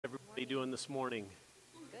doing this morning?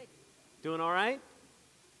 Good. Doing all right?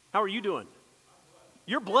 How are you doing?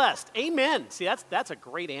 You're blessed. Amen. See, that's a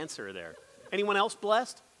great answer there. Anyone else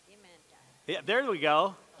blessed? Amen. Yeah, there we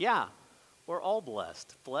go. Yeah, we're all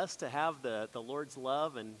blessed. Blessed to have the Lord's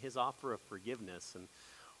love and his offer of forgiveness. And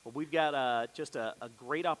well, we've got just a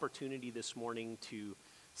great opportunity this morning to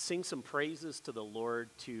sing some praises to the Lord,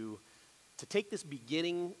 to take this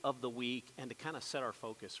beginning of the week and to kind of set our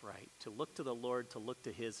focus right, to look to the Lord, to look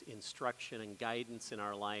to his instruction and guidance in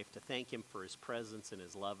our life, to thank him for his presence and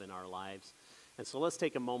his love in our lives. And so let's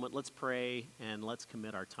take a moment, let's pray, and let's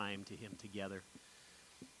commit our time to him together.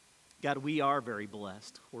 God, we are very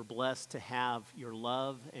blessed. We're blessed to have your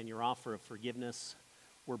love and your offer of forgiveness.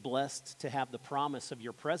 We're blessed to have the promise of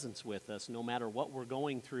your presence with us no matter what we're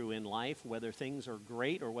going through in life, whether things are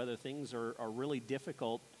great or whether things are really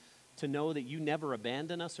difficult. To know that you never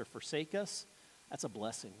abandon us or forsake us, that's a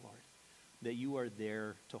blessing, Lord. That you are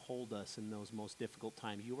there to hold us in those most difficult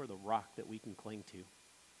times. You are the rock that we can cling to.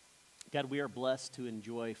 God, we are blessed to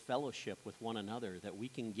enjoy fellowship with one another, that we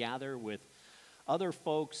can gather with other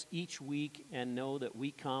folks each week and know that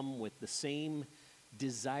we come with the same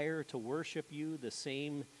desire to worship you, the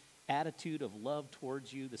same attitude of love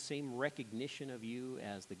towards you, the same recognition of you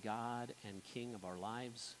as the God and King of our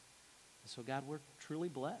lives. So, God, we're truly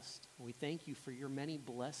blessed. We thank you for your many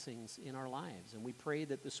blessings in our lives. And we pray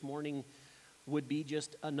that this morning would be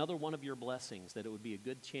just another one of your blessings, that it would be a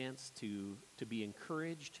good chance to be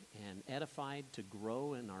encouraged and edified, to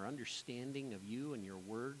grow in our understanding of you and your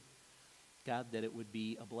word. God, that it would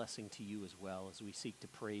be a blessing to you as well as we seek to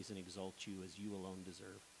praise and exalt you as you alone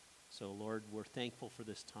deserve. So, Lord, we're thankful for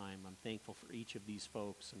this time. I'm thankful for each of these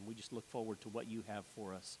folks, and we just look forward to what you have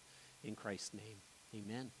for us in Christ's name.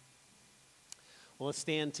 Amen. Well, let's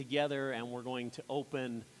stand together, and we're going to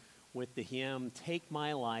open with the hymn, Take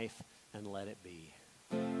My Life and Let It Be.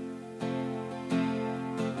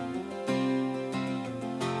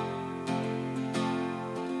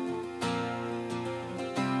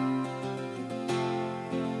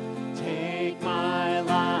 Take my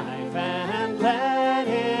life and let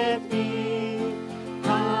it be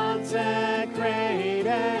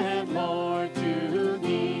consecrated, Lord, to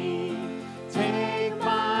thee. Take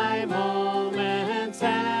my moments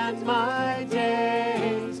and my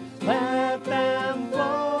days, let them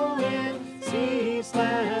flow in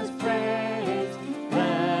ceaseless praise.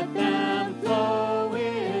 Let them flow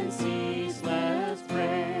in ceaseless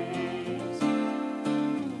praise.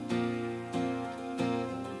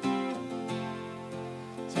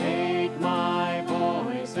 Take my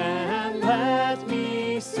voice and let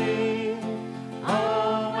me sing,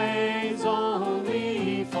 always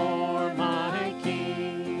only for my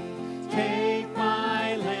King. Take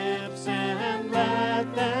my lips and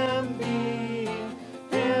let them be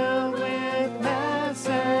filled with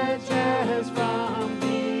messages from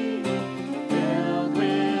thee, filled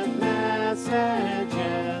with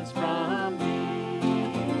messages from thee.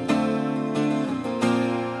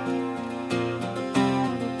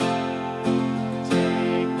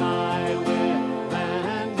 Take my will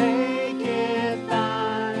and make it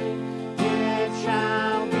thine, it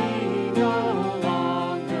shall be no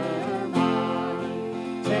longer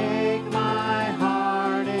mine. Take my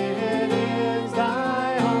heart, it is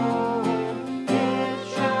thy own, it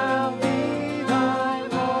shall be thy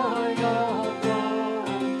royal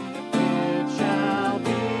throne, it shall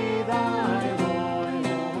be thy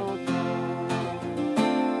royal throne.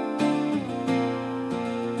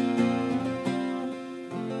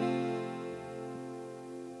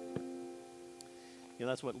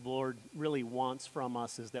 That's what the Lord really wants from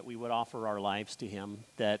us, is that we would offer our lives to him,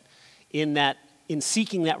 that in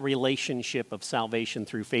seeking that relationship of salvation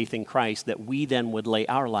through faith in Christ, that we then would lay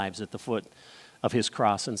our lives at the foot of his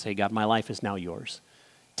cross and say, God, my life is now yours.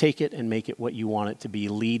 Take it and make it what you want it to be.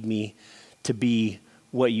 Lead me to be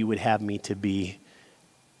what you would have me to be.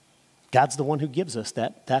 God's the one who gives us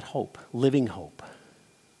that hope, living hope.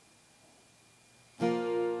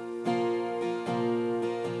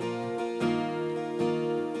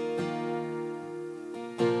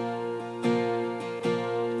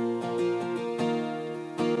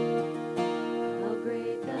 How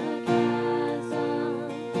great the chasm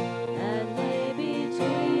that lay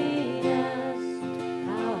between us,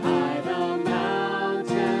 how high the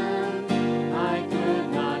mountain I could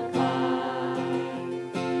not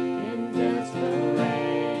climb. In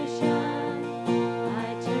desperation,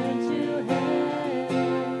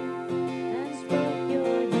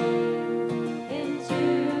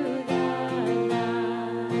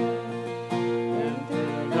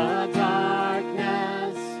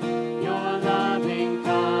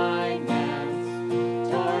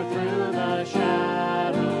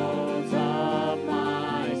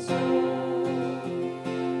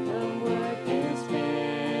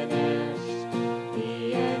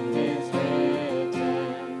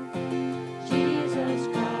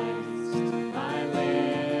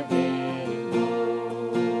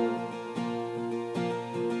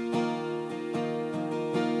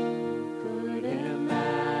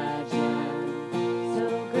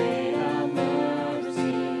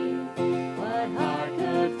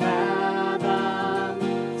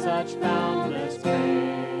 such boundless grace.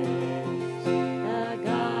 The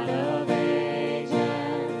God of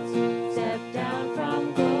ages stepped down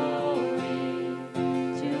from glory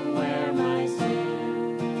to wear my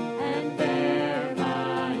sin and bear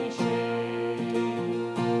my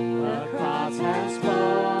shame. The cross has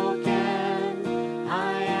spoken,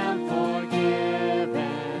 I am forgiven.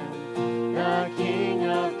 The King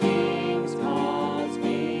of Kings calls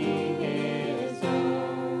me his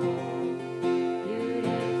own.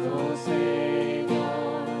 Beautiful Savior,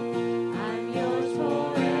 I'm yours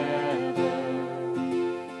forever.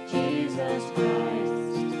 Jesus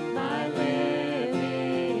Christ, my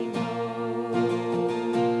living hope.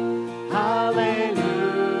 Hallelujah,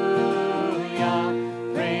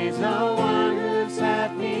 praise the one who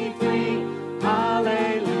set me free.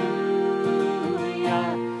 Hallelujah,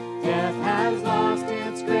 death has lost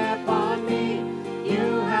its grip on me.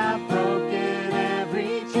 You have broken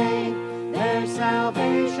every chain. There's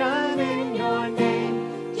salvation in your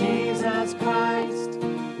name, Jesus Christ,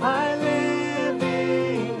 my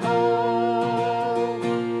living hope.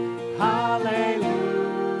 Hallelujah,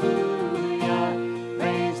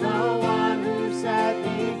 praise the one who set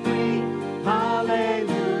me free.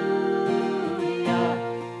 Hallelujah,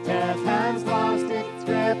 death has lost its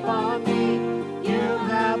grip on me. You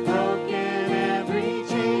have broken every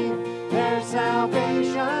chain. There's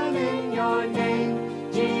salvation in your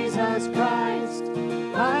name, Jesus Christ,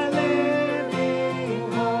 my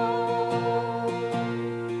living hope.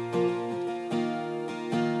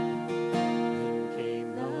 Then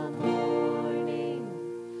came the morning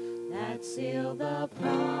that sealed the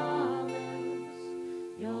promise.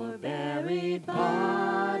 Your buried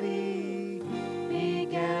body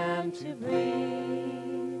began to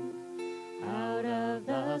breathe. Out of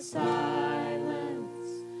the silence,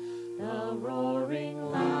 the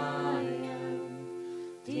roaring lion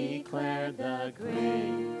declared the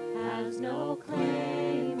grave has no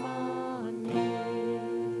claim on me.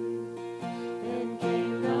 Then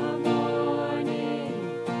came the morning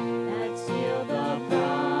that sealed the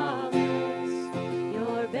promise.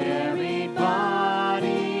 Your buried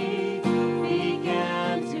body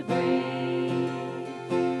began to breathe.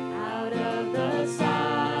 Out of the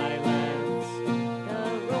silence,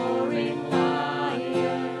 the roaring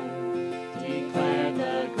lion declared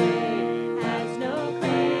the grave has no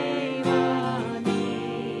claim on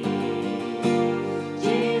me.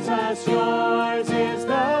 Jesus, yours is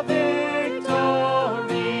the victory.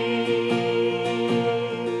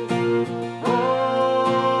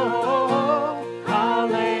 Oh,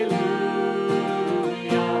 hallelujah,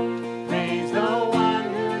 praise the one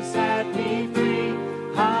who set me free.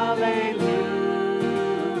 Hallelujah,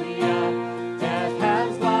 death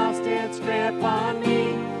has lost its grip on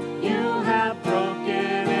me. You have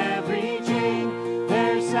broken every chain.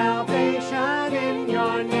 There's salvation in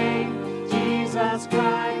your name, Jesus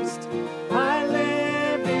Christ, my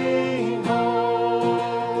living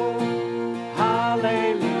hope.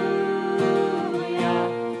 Hallelujah,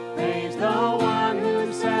 praise the one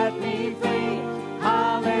who set me free.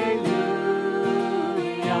 Hallelujah,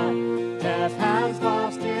 death has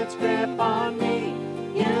lost its grip on me.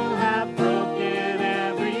 You have broken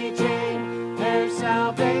every chain. There's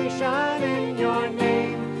salvation in your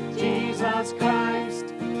name, Jesus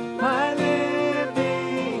Christ, my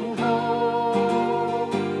living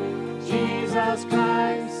hope. Jesus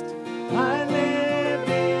Christ, my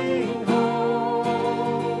living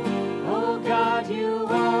hope. Oh God, you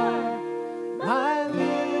are my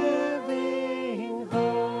living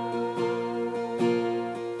hope.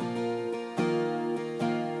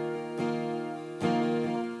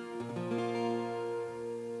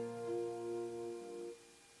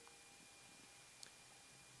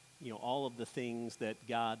 You know, all of the things that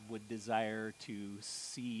God would desire to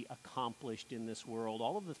see accomplished in this world,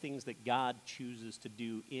 all of the things that God chooses to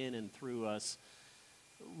do in and through us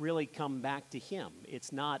really come back to Him.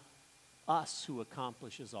 It's not us who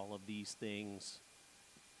accomplishes all of these things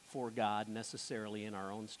for God necessarily in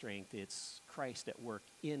our own strength. It's Christ at work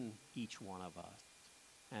in each one of us.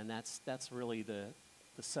 And that's really the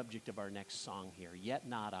subject of our next song here. Yet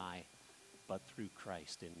not I, but through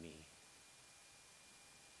Christ in me.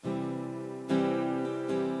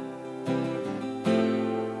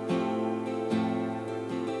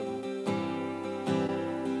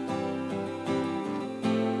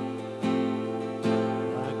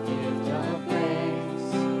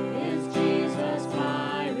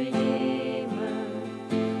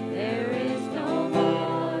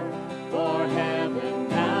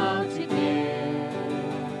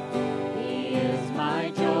 He is my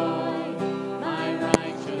joy, my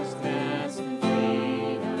righteousness.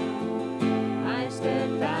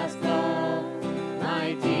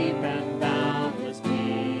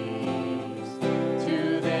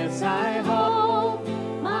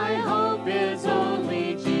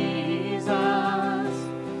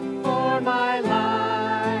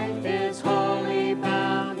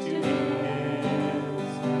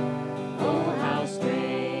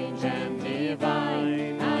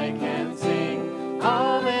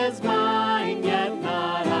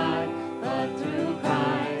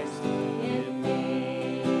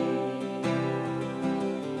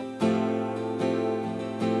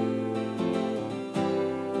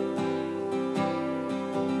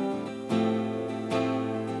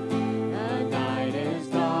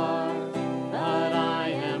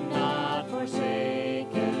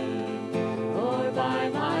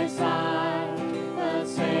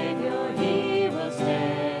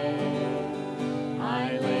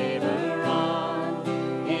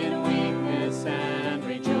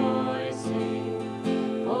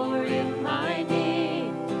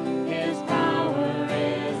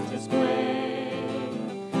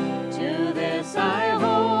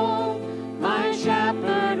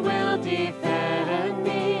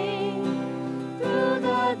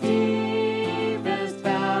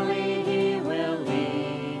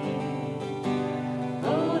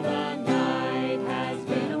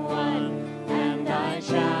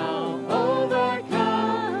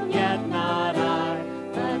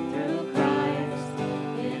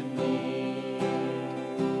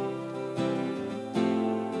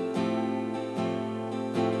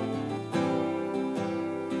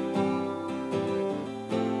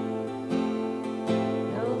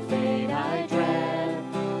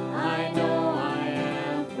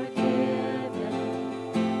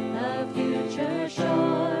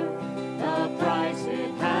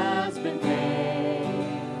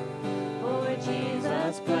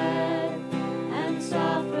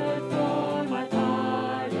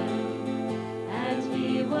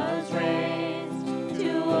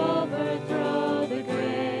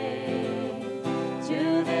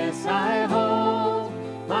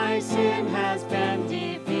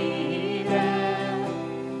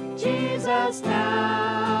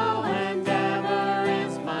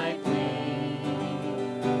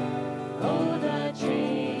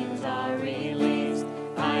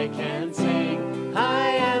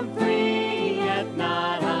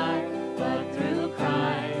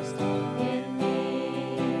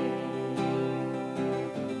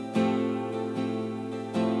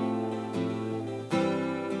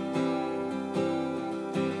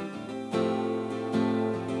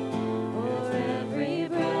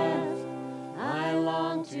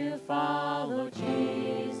 follow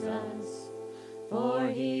Jesus, for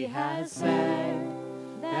he has said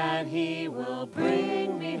that he will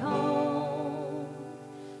bring me home.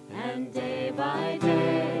 And day by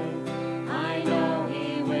day, I know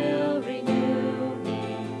he will renew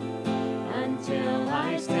me until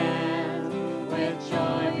I stand with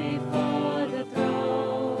joy before the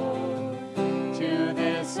throne. To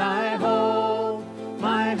this I hold,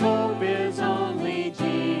 my hope is only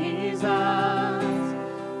Jesus.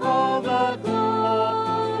 All the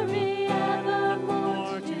glory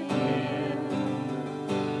evermore to him.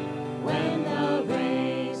 When the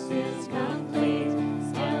race is complete,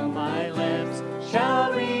 still my lips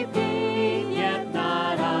shall repeat, yet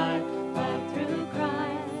not I, but through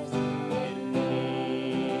Christ in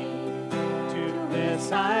me. To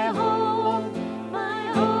this I hold,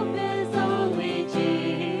 my hope is only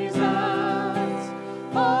Jesus.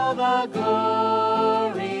 All the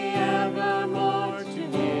glory evermore to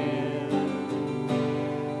him.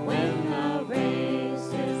 When the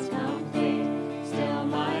race is complete, still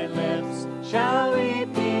my lips shall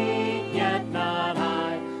repeat, yet not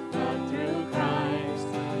I, but through Christ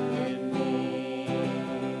in me.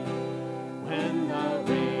 When the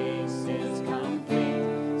race is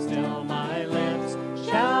complete, still my lips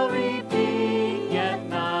shall repeat, yet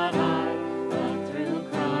not I, but through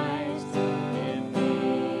Christ in me.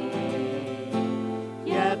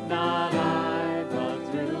 Yet not I, but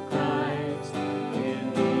through Christ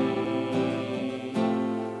in me.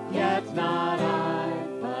 Yet not I,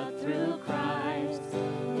 but through Christ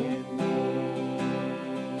in me.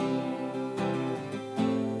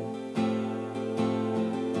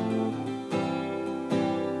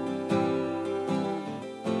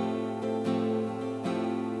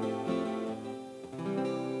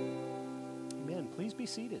 Amen. Please be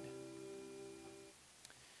seated.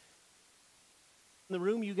 In the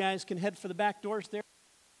room, you guys can head for the back doors there.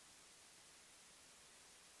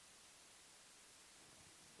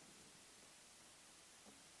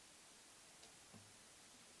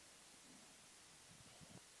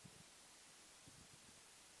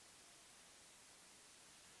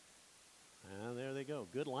 There they go.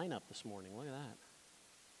 Good lineup this morning. Look at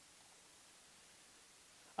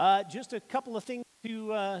that. Just a couple of things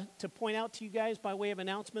to point out to you guys by way of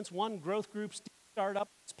announcements. One, growth groups did start up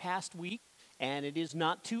this past week, and it is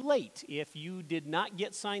not too late. If you did not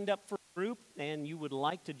get signed up for a group and you would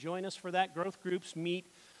like to join us for that, growth groups meet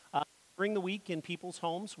during the week in people's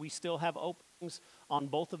homes. We still have openings on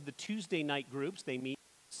both of the Tuesday night groups. They meet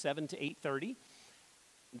 7 to 8:30.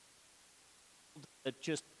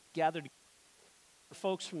 Just gather together,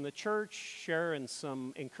 folks from the church, sharing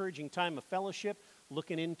some encouraging time of fellowship,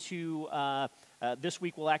 looking into, this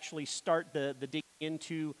week we'll actually start the digging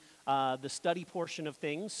into the study portion of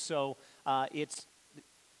things. So it's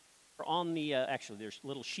on the, actually there's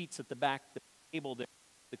little sheets at the back of the table,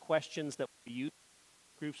 the questions that we use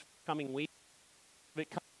groups for the coming week. It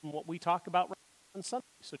comes from what we talk about right on Sunday.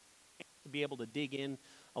 So to be able to dig in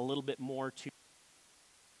a little bit more to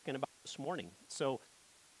talking about this morning. So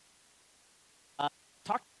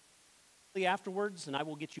talk afterwards, and I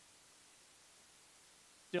will get you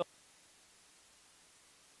still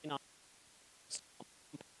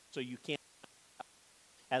so you can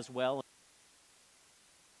as well.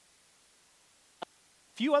 A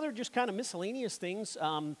few other just kind of miscellaneous things.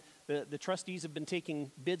 The trustees have been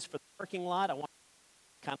taking bids for the parking lot. I want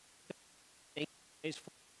to kind of thank you guys for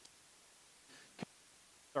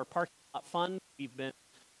our parking lot fund. We've been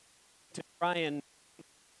to try and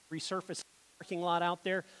resurface the parking lot out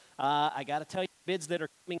there. I got to tell you, bids that are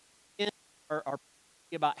coming in are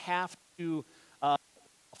about half to a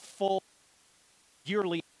full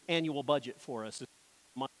yearly annual budget for us.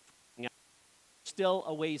 Still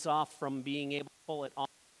a ways off from being able to pull it off,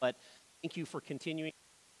 but thank you for continuing to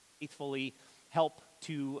faithfully help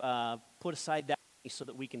to put aside that money so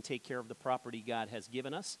that we can take care of the property God has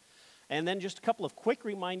given us. And then just a couple of quick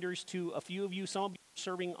reminders to a few of you. Some of you are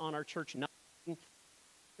serving on our church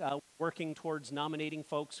working towards nominating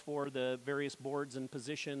folks for the various boards and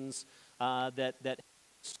positions that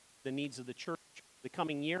the needs of the church the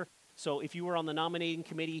coming year. So if you were on the nominating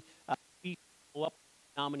committee, we follow up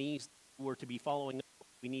nominees who are to be following up.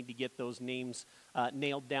 We need to get those names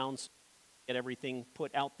nailed down, so get everything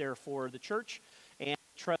put out there for the church. And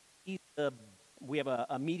trustees, we have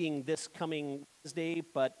a meeting this coming Wednesday,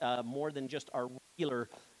 but more than just our regular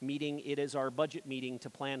meeting, it is our budget meeting to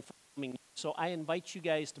plan for coming. So I invite you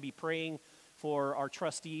guys to be praying for our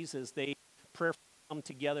trustees as they prayerfully come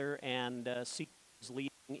together and seek leading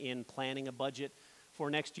in planning a budget for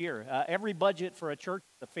next year. Every budget for a church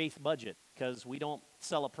is a faith budget because we don't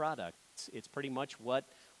sell a product. It's pretty much what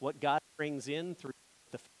God brings in through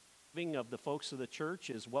the giving of the folks of the church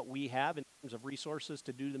is what we have in terms of resources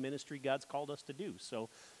to do the ministry God's called us to do. So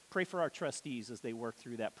pray for our trustees as they work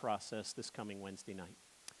through that process this coming Wednesday night.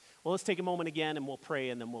 Well, let's take a moment again and we'll pray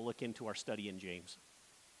and then we'll look into our study in James.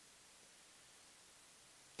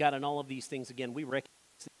 God, in all of these things, again, we recognize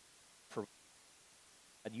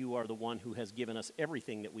that you are the one who has given us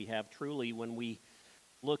everything that we have. Truly, when we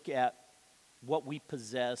look at what we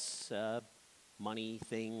possess, money,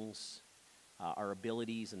 things, our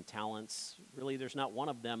abilities and talents, really there's not one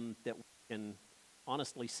of them that we can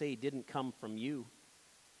honestly say didn't come from you.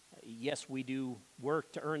 Yes, we do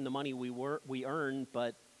work to earn the money we earn,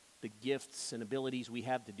 but the gifts and abilities we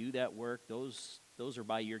have to do that work, those are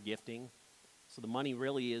by your gifting. So the money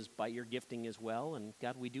really is by your gifting as well. And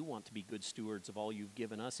God, we do want to be good stewards of all you've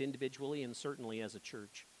given us individually and certainly as a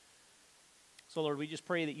church. So Lord, we just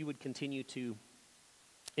pray that you would continue to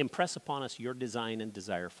impress upon us your design and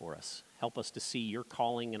desire for us. Help us to see your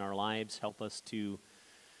calling in our lives. Help us to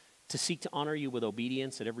seek to honor you with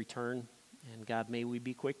obedience at every turn. And God, may we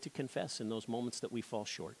be quick to confess in those moments that we fall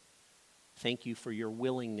short. Thank you for your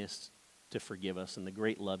willingness to forgive us and the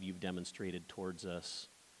great love you've demonstrated towards us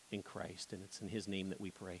in Christ. And it's in his name that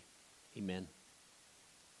we pray. Amen.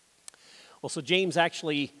 Well, so James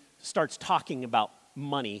actually starts talking about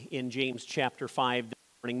money in James chapter 5 this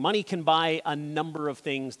morning. Money can buy a number of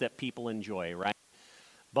things that people enjoy, right?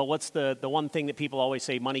 But what's the one thing that people always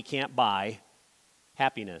say money can't buy?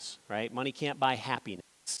 Happiness, right? Money can't buy happiness.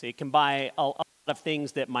 It can buy a lot of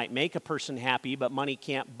things that might make a person happy, but money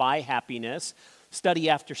can't buy happiness. Study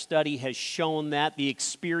after study has shown that. The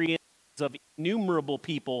experience of innumerable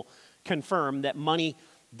people confirm that money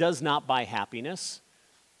does not buy happiness.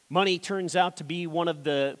 Money turns out to be one of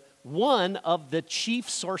the chief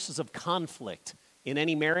sources of conflict in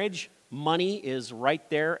any marriage. Money is right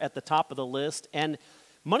there at the top of the list, and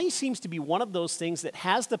money seems to be one of those things that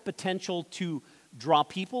has the potential to draw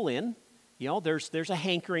people in. You know, there's a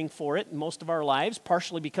hankering for it in most of our lives,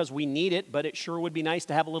 partially because we need it, but it sure would be nice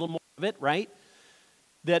to have a little more of it, right?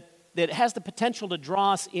 That has the potential to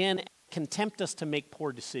draw us in and can tempt us to make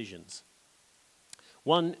poor decisions.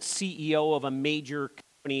 One CEO of a major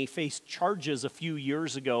company faced charges a few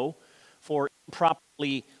years ago for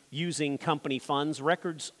improperly using company funds.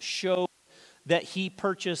 Records show that he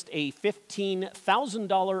purchased a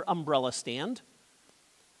 $15,000 umbrella stand,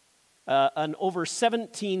 an over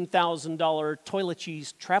 $17,000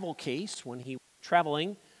 toiletries travel case when he was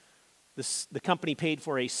traveling. The company paid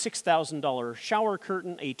for a $6,000 shower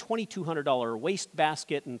curtain, a $2,200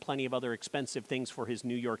 wastebasket, and plenty of other expensive things for his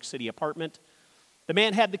New York City apartment. The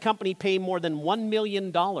man had the company pay more than $1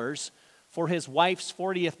 million for his wife's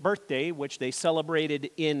 40th birthday, which they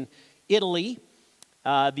celebrated in Italy.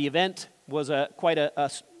 The event was quite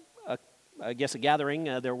a gathering.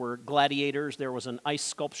 There were gladiators. There was an ice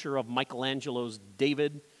sculpture of Michelangelo's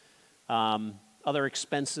David. Other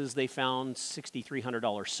expenses they found: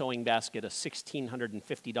 $6,300 sewing basket, a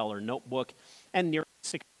 $1,650 notebook, and nearly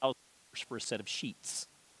 $6,000 for a set of sheets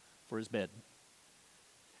for his bed.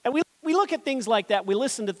 And we look at things like that, we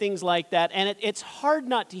listen to things like that, and it's hard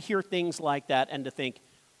not to hear things like that and to think,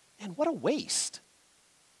 man, what a waste.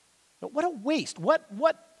 What a waste. What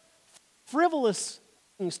frivolous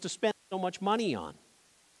things to spend so much money on.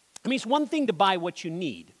 I mean, it's one thing to buy what you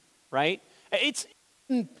need, right? It's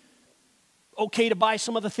okay to buy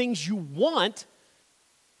some of the things you want,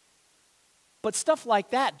 but stuff like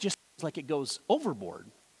that just seems like it goes overboard,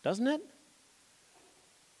 doesn't it?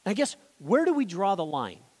 I guess, where do we draw the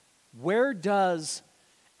line? Where does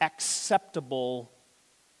acceptable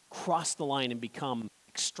cross the line and become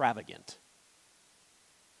extravagant?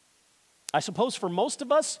 I suppose for most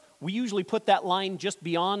of us, we usually put that line just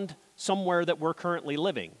beyond somewhere that we're currently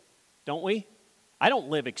living, don't we? I don't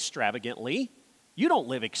live extravagantly. You don't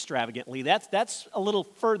live extravagantly. That's a little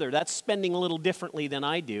further. That's spending a little differently than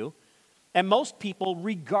I do. And most people,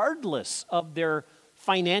 regardless of their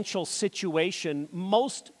financial situation,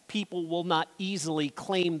 most people will not easily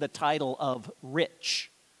claim the title of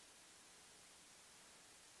rich.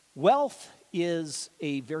 Wealth is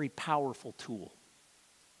a very powerful tool.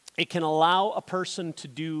 It can allow a person to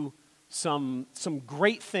do some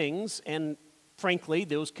great things, and frankly,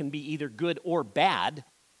 those can be either good or bad.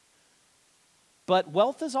 But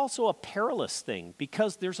wealth is also a perilous thing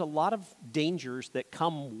because there's a lot of dangers that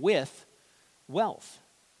come with wealth.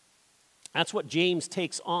 That's what James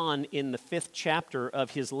takes on in the 5th chapter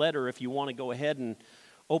of his letter. If you want to go ahead and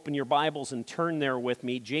open your Bibles and turn there with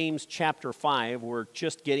me, James chapter 5. We're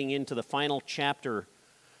just getting into the final chapter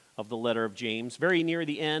of the letter of James. Very near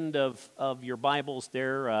the end of your Bibles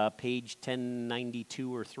there, page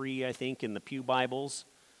 1092 or 3, I think, in the Pew Bibles.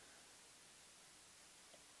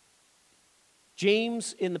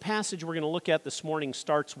 James, in the passage we're going to look at this morning,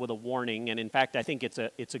 starts with a warning, and in fact, I think it's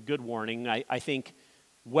a good warning. I think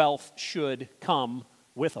wealth should come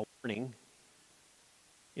with a warning.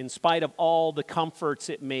 In spite of all the comforts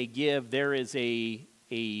it may give, there is a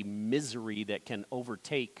misery that can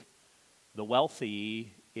overtake the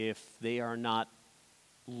wealthy if they are not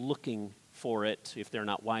looking for it, if they're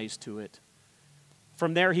not wise to it.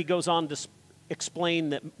 From there, he goes on to explain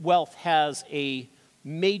that wealth has a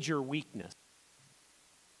major weakness.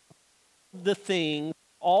 The thing,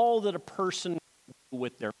 all that a person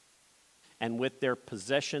with their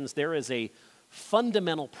possessions, there is a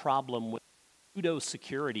fundamental problem with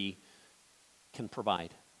pseudo-security can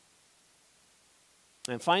provide.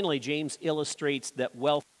 And finally, James illustrates that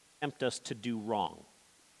wealth can tempt us to do wrong.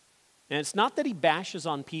 And it's not that he bashes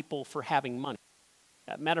on people for having money.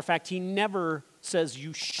 As a matter of fact, he never says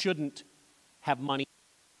you shouldn't have money,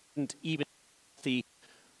 shouldn't even be wealthy.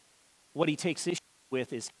 What he takes issue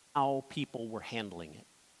with is how people were handling it.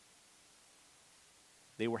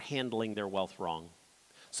 They were handling their wealth wrong.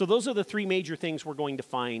 So those are the three major things we're going to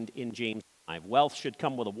find in James 5. Wealth should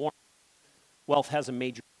come with a warning. Wealth has a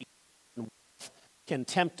major weakness. Wealth can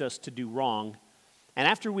tempt us to do wrong. And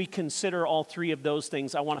after we consider all three of those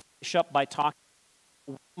things, I want to finish up by talking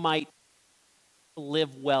about how we might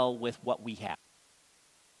live well with what we have.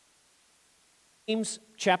 James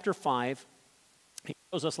chapter 5, he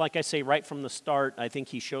shows us, like I say, right from the start, I think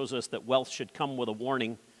he shows us that wealth should come with a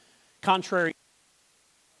warning. Contrary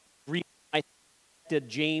to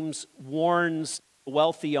James warns the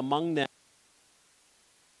wealthy among them,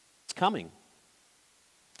 it's coming.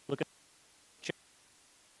 Look at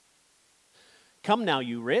Come now,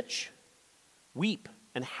 you rich, weep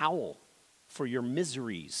and howl for your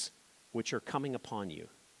miseries which are coming upon you.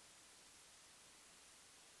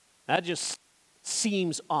 That just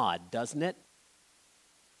seems odd, doesn't it?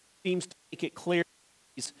 Seems to make it clear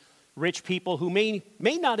these rich people who may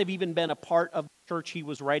not have even been a part of the church he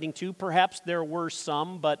was writing to. Perhaps there were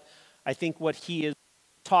some, but I think what he is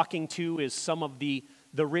talking to is some of the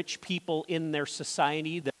rich people in their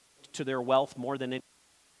society that look to their wealth more than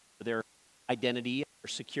their identity or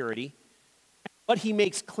security. What he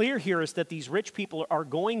makes clear here is that these rich people are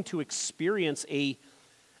going to experience a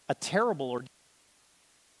terrible ordeal.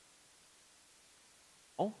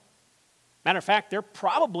 Matter of fact, they're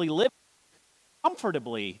probably living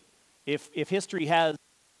comfortably. If history has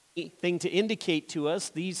anything to indicate to us,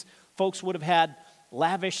 these folks would have had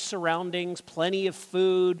lavish surroundings, plenty of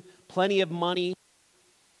food, plenty of money.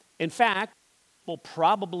 In fact, people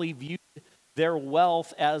probably viewed their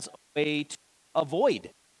wealth as a way to avoid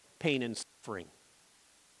pain and suffering.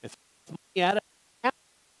 If you had to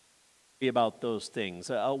worry about those things,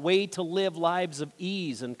 a way to live lives of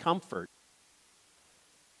ease and comfort.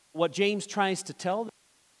 What James tries to tell them,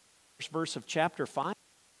 first verse of chapter 5,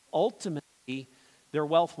 ultimately, their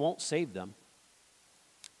wealth won't save them.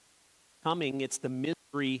 It's the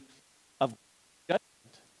misery of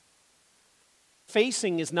judgment.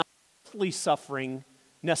 Facing is not earthly suffering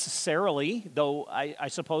necessarily, though I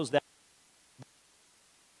suppose that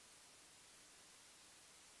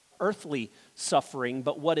earthly suffering,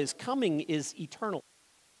 but what is coming is eternal.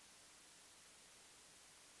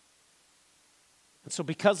 And so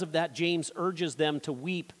because of that, James urges them to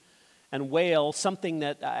weep and wail, something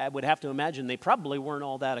that I would have to imagine they probably weren't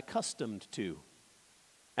all that accustomed to.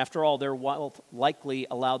 After all, their wealth likely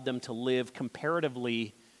allowed them to live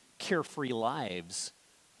comparatively carefree lives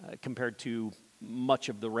compared to much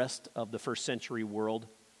of the rest of the first century world.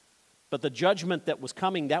 But the judgment that was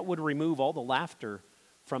coming, that would remove all the laughter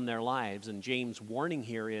from their lives. And James' warning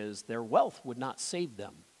here is their wealth would not save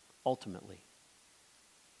them ultimately.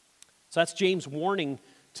 So that's James' warning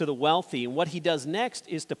to the wealthy. And what he does next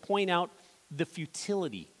is to point out the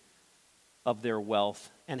futility of their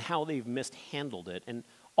wealth and how they've mishandled it. And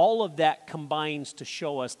all of that combines to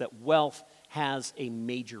show us that wealth has a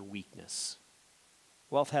major weakness.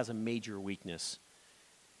 Wealth has a major weakness.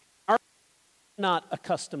 We're not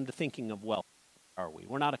accustomed to thinking of wealth, are we?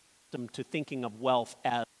 We're not accustomed to thinking of wealth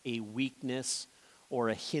as a weakness or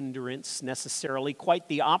a hindrance necessarily. Quite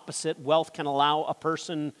the opposite. Wealth can allow a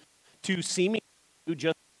person to seemingly do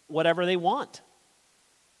just whatever they want,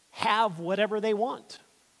 have whatever they want.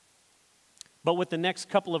 But with the next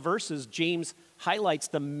couple of verses, James highlights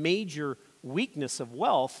the major weakness of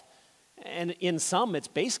wealth, and in some, it's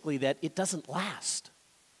basically that it doesn't last.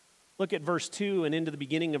 Look at verse 2 and into the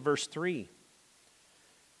beginning of verse 3.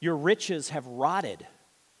 Your riches have rotted,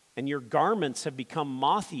 and your garments have become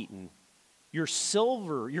moth-eaten. Your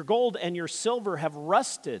gold and your silver have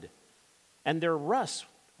rusted, and their rust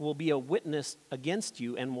will be a witness against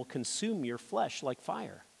you and will consume your flesh like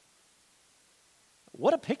fire.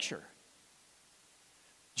 what a picture.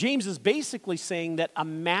 James is basically saying that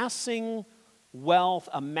amassing wealth,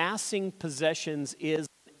 amassing possessions is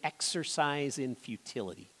an exercise in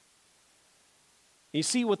futility. You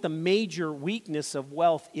see what the major weakness of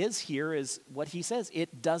wealth is here is what he says,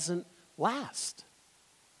 it doesn't last.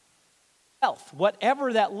 Wealth,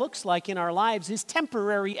 whatever that looks like in our lives, is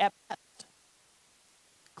temporary at best.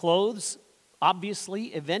 Clothes, obviously,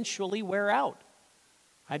 eventually wear out.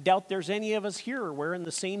 I doubt there's any of us here wearing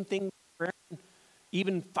the same thing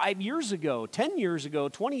even 5 years ago, 10 years ago,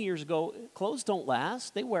 20 years ago. Clothes don't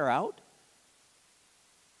last, they wear out.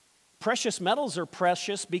 Precious metals are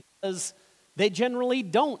precious because they generally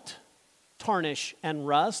don't tarnish and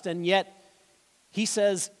rust, and yet he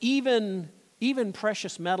says even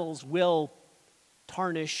precious metals will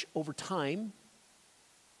tarnish over time.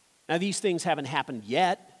 Now these things haven't happened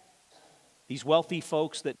yet. These wealthy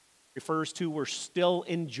folks that he refers to were still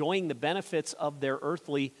enjoying the benefits of their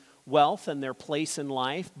earthly wealth and their place in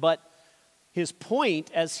life, but his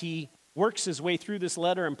point as he works his way through this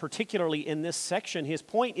letter, and particularly in this section, his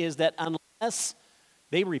point is that unless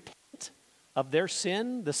they repent of their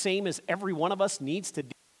sin, the same as every one of us needs to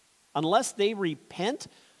do, unless they repent,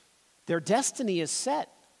 their destiny is set.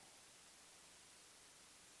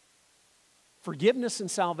 Forgiveness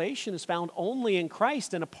and salvation is found only in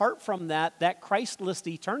Christ, and apart from that, that Christless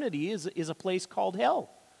eternity is a place called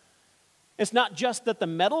hell. It's not just that the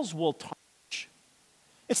metals will tarnish,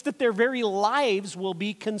 it's that their very lives will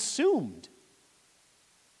be consumed.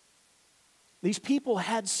 These people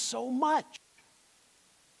had so much.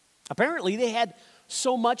 Apparently, they had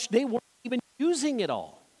so much they weren't even using it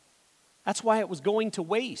all. That's why it was going to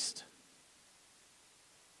waste.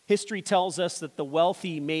 History tells us that the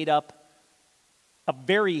wealthy made up a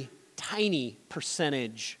very tiny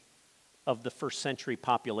percentage of the first century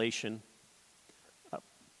population.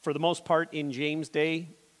 For the most part, in James' day,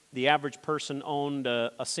 the average person owned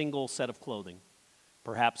a single set of clothing,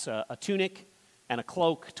 perhaps a tunic and a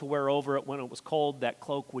cloak to wear over it when it was cold. That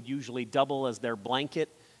cloak would usually double as their blanket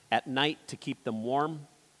at night to keep them warm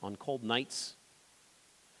on cold nights.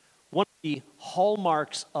 One of the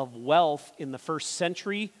hallmarks of wealth in the first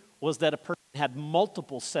century was that a person had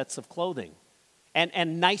multiple sets of clothing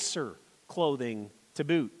and nicer clothing to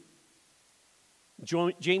boot.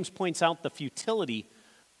 James points out the futility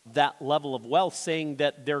of that level of wealth, saying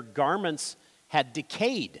that their garments had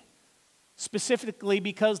decayed, specifically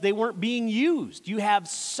because they weren't being used. You have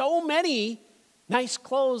so many nice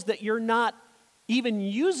clothes that you're not even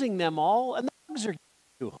using them all, and the bugs are getting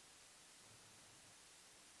you. What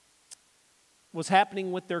was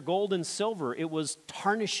happening with their gold and silver? It was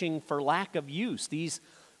tarnishing for lack of use. These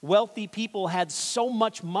wealthy people had so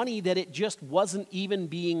much money that it just wasn't even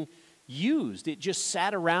being used. It just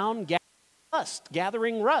sat around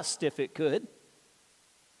gathering rust if it could.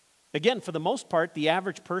 Again, for the most part, the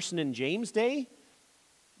average person in James' day,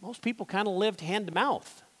 most people kind of lived hand to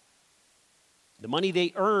mouth. The money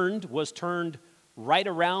they earned was turned right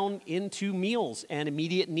around into meals and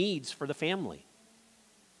immediate needs for the family.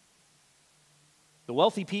 The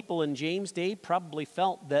wealthy people in James' day probably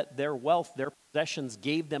felt that their wealth, their possessions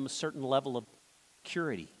gave them a certain level of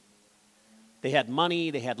security. They had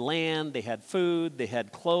money, they had land, they had food, they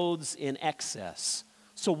had clothes in excess.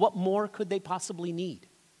 So what more could they possibly need?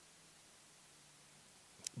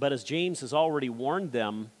 But as James has already warned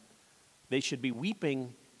them, they should be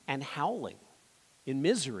weeping and howling in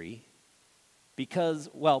misery because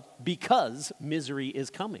misery is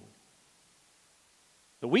coming.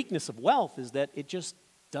 The weakness of wealth is that it just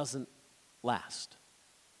doesn't last.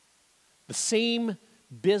 The same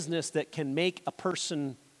business that can make a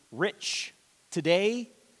person rich today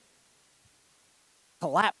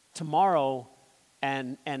collapse tomorrow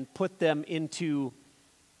and put them into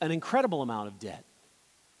an incredible amount of debt.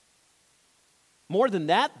 More than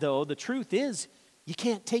that, though, the truth is you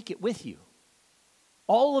can't take it with you.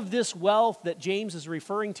 All of this wealth that James is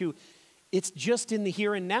referring to, it's just in the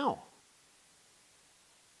here and now.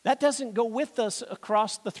 That doesn't go with us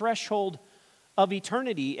across the threshold of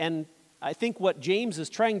eternity. And I think what James is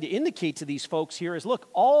trying to indicate to these folks here is, look,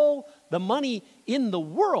 all the money in the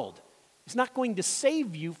world is not going to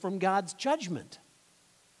save you from God's judgment.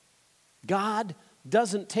 God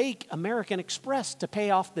doesn't take American Express to pay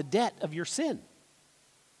off the debt of your sin.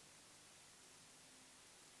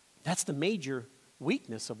 That's the major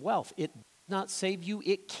weakness of wealth. It does not save you.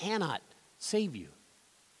 It cannot save you.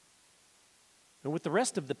 And with the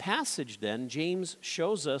rest of the passage then, James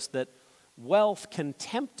shows us that wealth can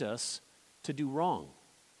tempt us to do wrong.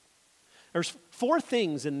 There's 4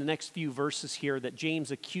 things in the next few verses here that James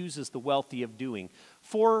accuses the wealthy of doing.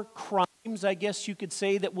 4 crimes, I guess you could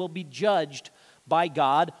say, that will be judged by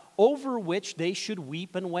God over which they should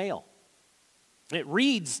weep and wail. It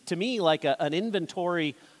reads to me like an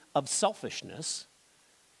inventory of selfishness.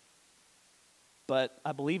 But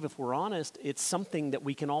I believe if we're honest, it's something that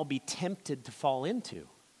we can all be tempted to fall into.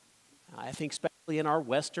 I think especially in our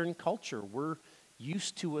Western culture, we're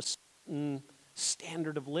used to a certain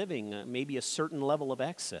standard of living, maybe a certain level of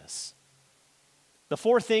excess. The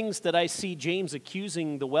four things that I see James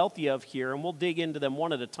accusing the wealthy of here, and we'll dig into them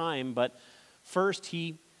one at a time, but first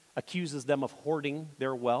he accuses them of hoarding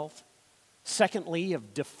their wealth. Secondly,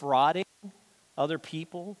 of defrauding other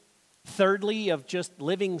people. Thirdly, of just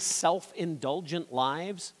living self-indulgent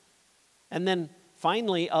lives. And then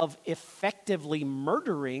finally, of effectively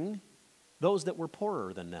murdering those that were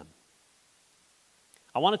poorer than them.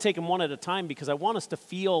 I want to take them one at a time because I want us to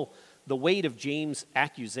feel the weight of James'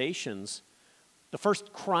 accusations. The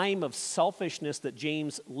first crime of selfishness that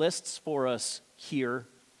James lists for us here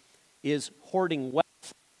is hoarding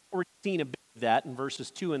wealth. We've seen a bit of that in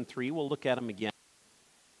verses 2 and 3. We'll look at them again.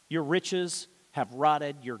 Your riches have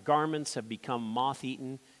rotted, your garments have become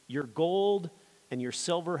moth-eaten, your gold and your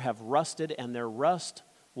silver have rusted, and their rust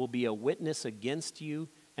will be a witness against you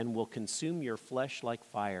and will consume your flesh like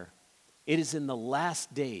fire. It is in the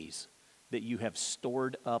last days that you have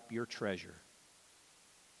stored up your treasure.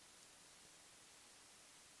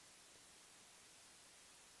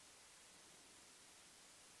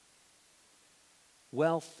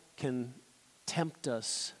 Wealth can tempt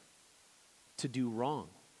us to do wrong.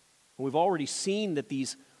 We've already seen that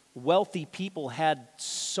these wealthy people had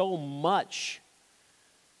so much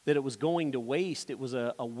that it was going to waste. It was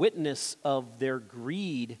a witness of their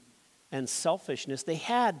greed and selfishness. They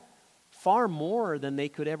had far more than they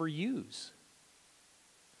could ever use.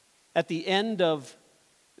 At the end of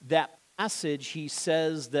that passage, he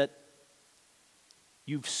says that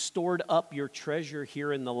you've stored up your treasure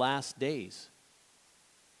here in the last days.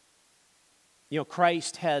 You know,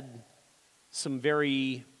 Christ had some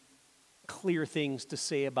very clear things to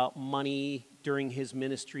say about money during his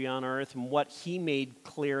ministry on earth, and what he made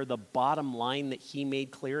clear, the bottom line that he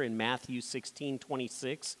made clear in Matthew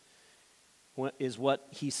 16:26 is what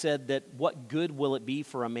he said, that what good will it be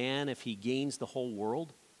for a man if he gains the whole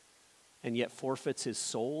world and yet forfeits his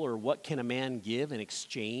soul? Or what can a man give in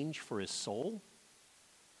exchange for his soul?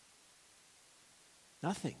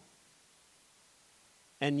 Nothing.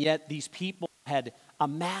 And yet these people had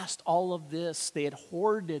amassed all of this. They had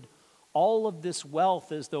hoarded all of this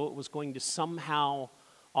wealth as though it was going to somehow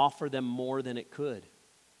offer them more than it could.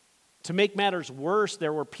 To make matters worse,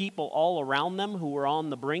 there were people all around them who were on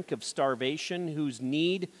the brink of starvation, whose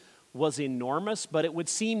need was enormous, but it would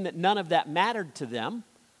seem that none of that mattered to them.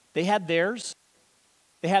 They had theirs.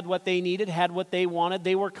 They had what they needed, had what they wanted.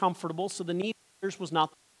 They were comfortable, so the need of theirs was not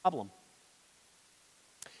the problem.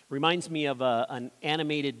 Reminds me of an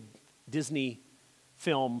animated Disney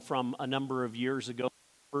film from a number of years ago,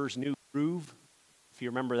 Emperor's New Groove. If you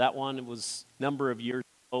remember that one, it was a number of years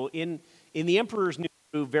ago. In the Emperor's New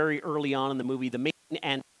Groove, very early on in the movie, the main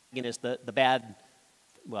antagonist, the bad,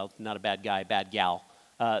 well, not a bad guy, bad gal,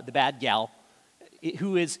 the bad gal,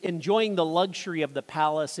 who is enjoying the luxury of the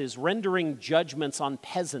palace, is rendering judgments on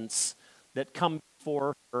peasants that come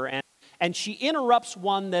before her, and she interrupts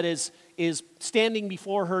one that is standing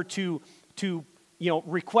before her to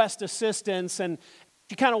request assistance, and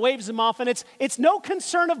she kind of waves him off, and it's no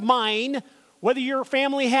concern of mine whether your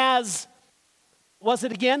family has, was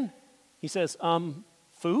it again? He says,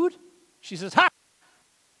 food? She says, ha!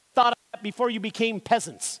 Thought of that before you became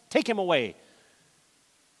peasants. Take him away.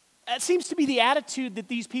 That seems to be the attitude that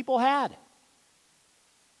these people had.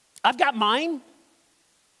 I've got mine.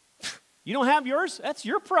 You don't have yours? That's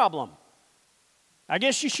your problem. I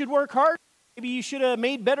guess you should work hard. Maybe you should have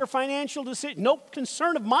made better financial decisions. No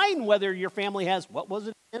concern of mine whether your family has, what was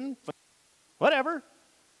it in? Whatever.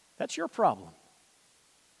 That's your problem.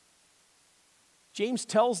 James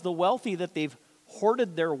tells the wealthy that they've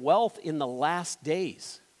hoarded their wealth in the last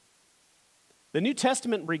days. The New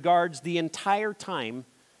Testament regards the entire time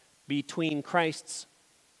between Christ's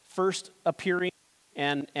first appearing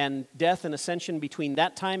and death and ascension, between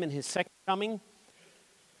that time and his second coming.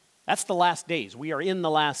 That's the last days. We are in the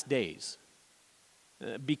last days.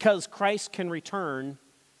 Because Christ can return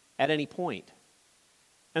at any point.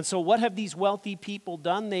 And so what have these wealthy people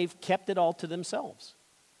done? They've kept it all to themselves.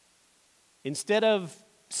 Instead of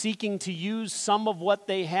seeking to use some of what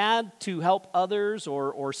they had to help others,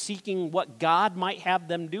 or seeking what God might have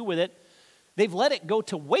them do with it, they've let it go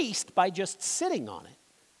to waste by just sitting on it.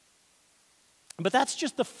 But that's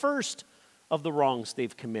just the first of the wrongs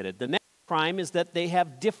they've committed. The next crime is that they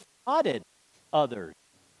have defrauded others.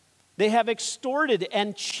 They have extorted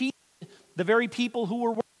and cheated the very people who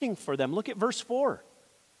were working for them. Look at verse 4.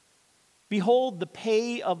 Behold, the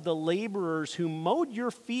pay of the laborers who mowed your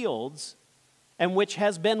fields and which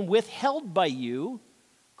has been withheld by you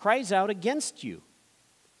cries out against you.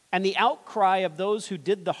 And the outcry of those who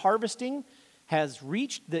did the harvesting has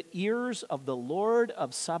reached the ears of the Lord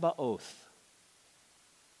of Sabaoth.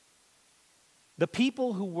 The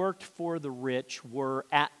people who worked for the rich were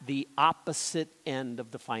at the opposite end of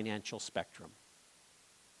the financial spectrum.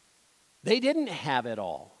 They didn't have it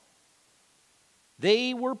all.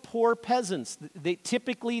 They were poor peasants.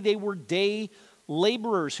 Typically, they were day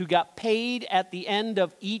laborers who got paid at the end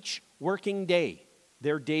of each working day,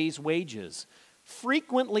 their day's wages.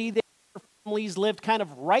 Frequently, their families lived kind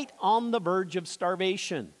of right on the verge of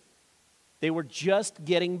starvation. They were just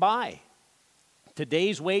getting by.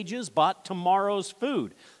 Today's wages bought tomorrow's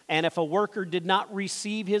food. And if a worker did not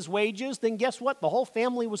receive his wages, then guess what? The whole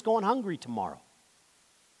family was going hungry tomorrow.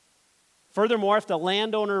 Furthermore, if the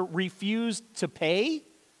landowner refused to pay,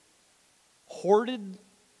 hoarded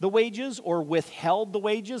the wages, or withheld the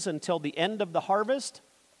wages until the end of the harvest,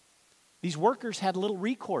 these workers had little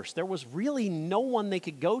recourse. There was really no one they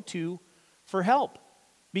could go to for help,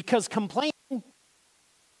 because complaining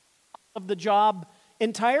of the job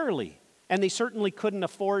entirely. And they certainly couldn't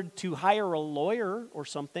afford to hire a lawyer or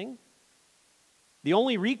something. The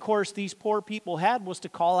only recourse these poor people had was to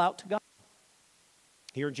call out to God.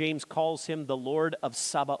 Here James calls him the Lord of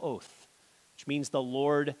Sabaoth, which means the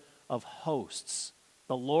Lord of hosts,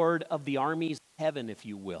 the Lord of the armies of heaven, if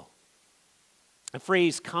you will. The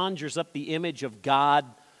phrase conjures up the image of God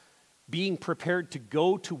being prepared to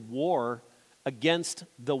go to war against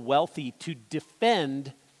the wealthy to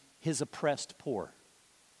defend his oppressed poor.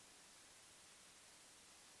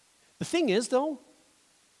 The thing is, though,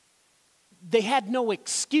 they had no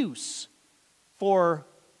excuse for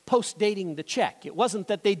post-dating the check. It wasn't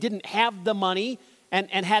that they didn't have the money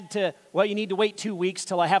and had to, well, you need to wait 2 weeks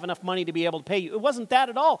till I have enough money to be able to pay you. It wasn't that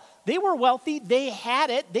at all. They were wealthy. They had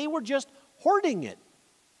it. They were just hoarding it.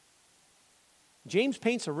 James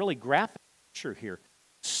paints a really graphic picture here.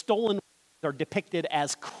 Stolen are depicted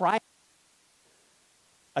as cries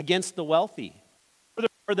against the wealthy.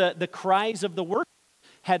 The cries of the workers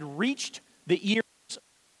had reached the ears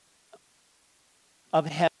of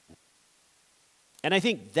heaven. And I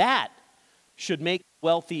think that should make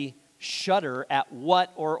wealthy shudder at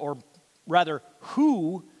what, or rather,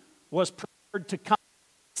 who was prepared to come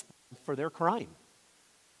for their crime.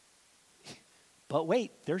 But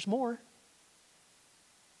wait, there's more.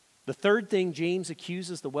 The third thing James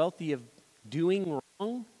accuses the wealthy of doing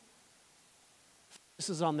wrong,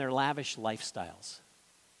 this is on their lavish lifestyles.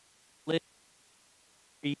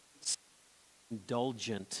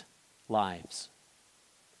 Indulgent lives.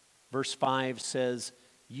 Verse 5 says,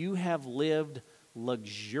 you have lived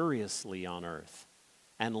luxuriously on earth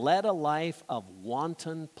and led a life of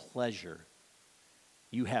wanton pleasure.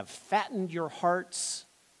 You have fattened your hearts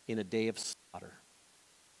in a day of slaughter.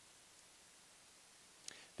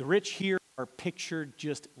 The rich here are pictured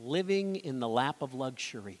just living in the lap of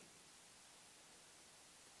luxury.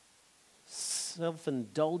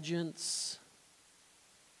 Self-indulgence.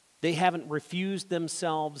 They haven't refused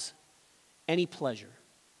themselves any pleasure.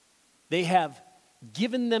 They have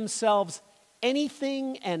given themselves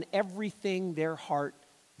anything and everything their heart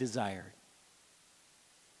desired.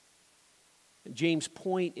 James'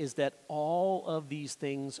 point is that all of these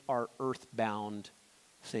things are earthbound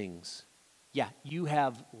things. Yeah, you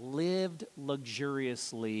have lived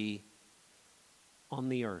luxuriously on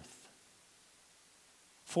the earth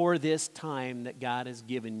for this time that God has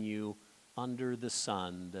given you under the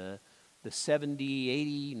sun, the 70,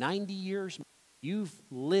 80, 90 years, you've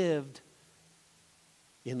lived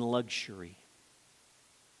in luxury.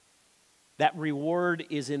 That reward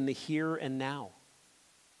is in the here and now.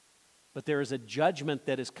 But there is a judgment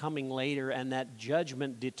that is coming later, and that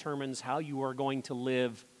judgment determines how you are going to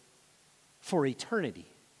live for eternity.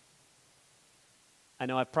 I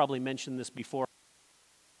know I've probably mentioned this before.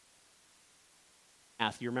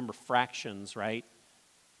 Math, you remember fractions, right?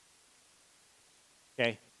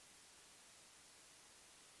 Okay.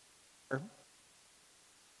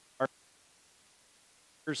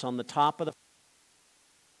 On the top of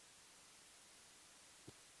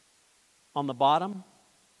on the bottom,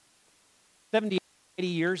 70, 80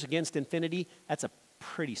 years against infinity, that's a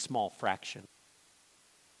pretty small fraction.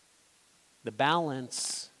 The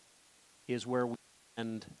balance is where we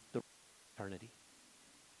end the eternity.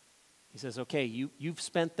 He says, okay, you've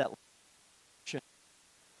spent that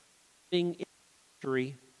living in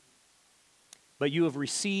luxury, but you have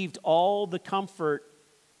received all the comfort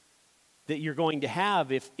that you're going to have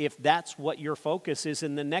if that's what your focus is.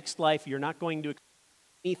 In the next life, you're not going to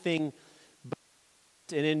experience anything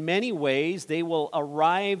but, and in many ways, they will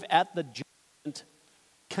arrive at the judgment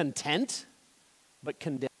content, but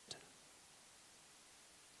condemned.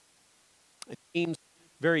 James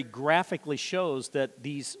very graphically shows that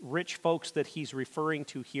these rich folks that he's referring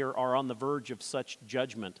to here are on the verge of such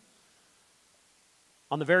judgment.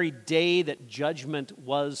 On the very day that judgment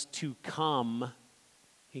was to come,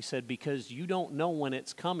 he said, because you don't know when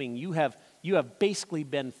it's coming, you have basically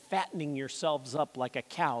been fattening yourselves up like a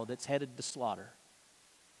cow that's headed to slaughter.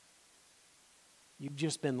 You've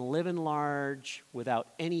just been living large without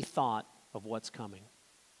any thought of what's coming.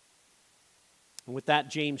 And with that,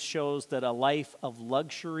 James shows that a life of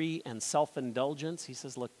luxury and self-indulgence, he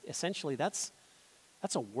says, look, essentially that's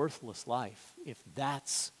a worthless life if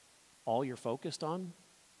that's all you're focused on.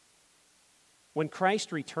 When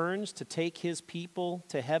Christ returns to take his people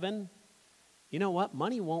to heaven, you know what?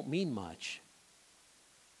 Money won't mean much.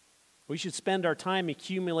 We should spend our time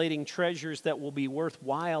accumulating treasures that will be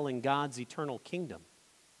worthwhile in God's eternal kingdom.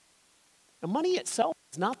 And money itself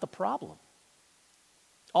is not the problem.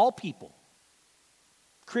 All people,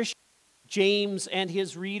 Christians, James and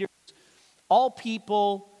his readers, all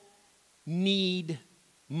people need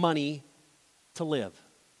money to live.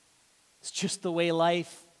 It's just the way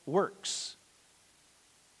life works.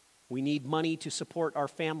 We need money to support our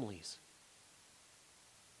families.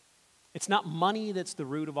 It's not money that's the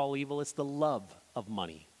root of all evil, it's the love of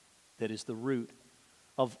money that is the root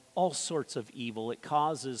of all sorts of evil. It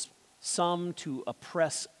causes some to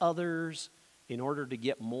oppress others in order to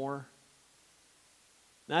get more.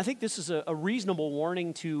 And I think this is a reasonable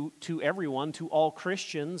warning to everyone, to all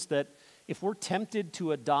Christians, that if we're tempted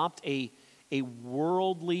to adopt a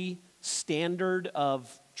worldly standard of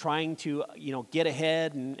trying to get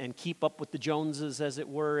ahead and keep up with the Joneses, as it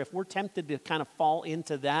were, if we're tempted to kind of fall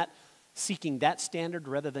into that, seeking that standard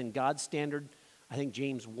rather than God's standard, I think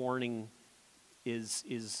James' warning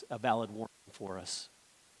is a valid warning for us.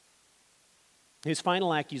 His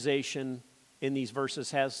final accusation in these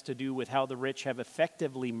verses has to do with how the rich have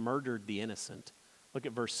effectively murdered the innocent. Look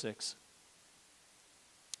at verse 6.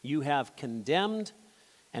 You have condemned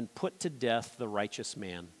and put to death the righteous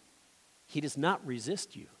man. He does not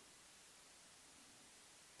resist you.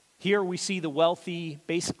 Here we see the wealthy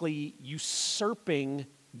basically usurping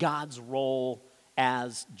God's role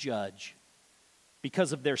as judge.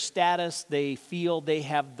 Because of their status, they feel they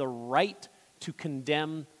have the right to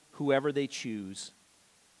condemn whoever they choose.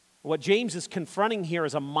 What James is confronting here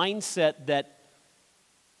is a mindset that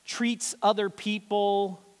treats other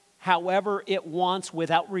people however it wants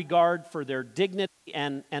without regard for their dignity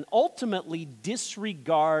and ultimately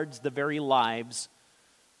disregards the very lives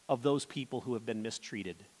of those people who have been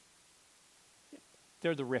mistreated.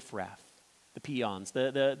 They're the riffraff, the peons,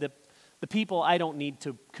 the people I don't need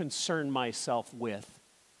to concern myself with.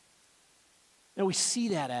 Now we see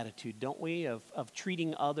that attitude, don't we, of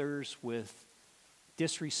treating others with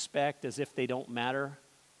disrespect as if they don't matter.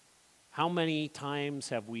 How many times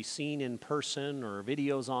have we seen in person or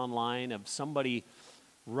videos online of somebody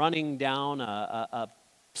running down a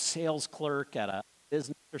sales clerk at a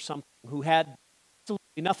business or something who had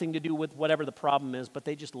absolutely nothing to do with whatever the problem is, but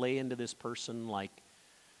they just lay into this person like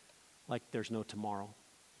there's no tomorrow.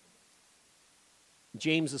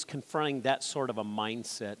 James is confronting that sort of a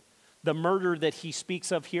mindset. The murder that he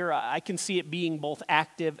speaks of here, I can see it being both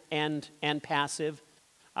active and passive.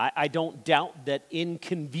 I don't doubt that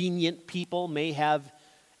inconvenient people may have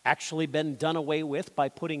actually been done away with by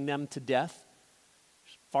putting them to death.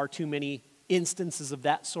 There's far too many instances of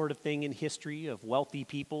that sort of thing in history, of wealthy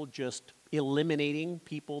people just eliminating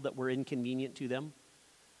people that were inconvenient to them.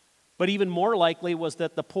 But even more likely was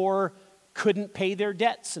that the poor couldn't pay their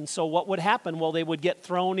debts. And so what would happen? Well, they would get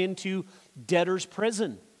thrown into debtor's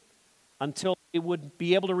prison until they would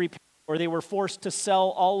be able to repay, or they were forced to sell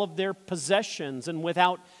all of their possessions. And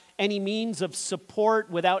without any means of support,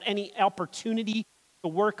 without any opportunity to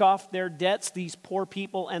work off their debts, these poor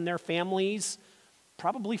people and their families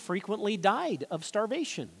probably frequently died of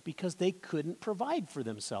starvation because they couldn't provide for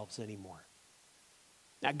themselves anymore.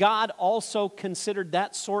 Now, God also considered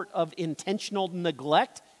that sort of intentional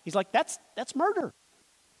neglect. He's like, that's murder.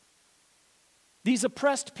 These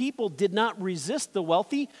oppressed people did not resist the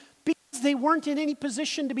wealthy because they weren't in any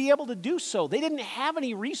position to be able to do so. They didn't have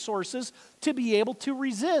any resources to be able to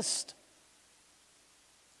resist.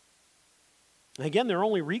 And again, their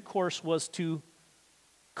only recourse was to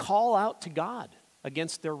call out to God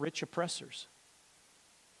against their rich oppressors.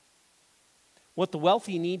 What the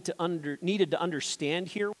wealthy needed to understand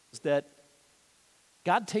here was that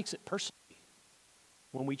God takes it personally.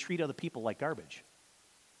 when we treat other people like garbage.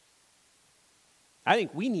 I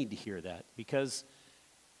think we need to hear that because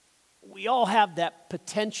we all have that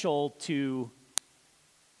potential to,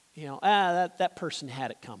 that person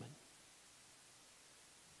had it coming.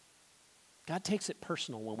 God takes it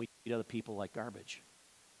personal when we treat other people like garbage.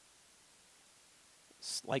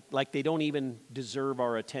 It's like they don't even deserve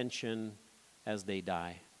our attention as they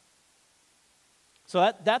die.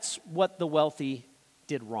 So that's what the wealthy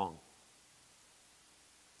did wrong.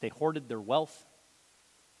 They hoarded their wealth.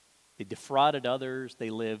 They defrauded others. They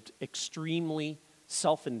lived extremely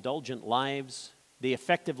self-indulgent lives. They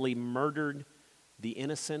effectively murdered the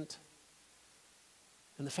innocent.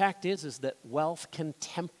 And the fact is that wealth can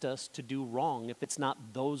tempt us to do wrong. If it's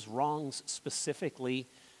not those wrongs specifically,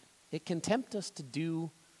 it can tempt us to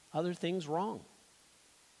do other things wrong.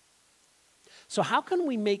 So how can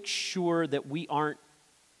we make sure that we aren't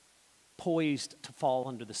poised to fall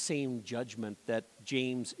under the same judgment that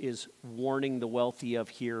James is warning the wealthy of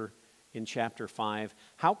here in chapter 5?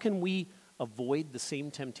 How can we avoid the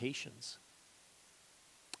same temptations?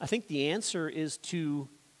 I think the answer is to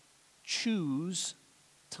choose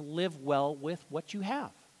to live well with what you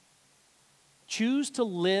have. Choose to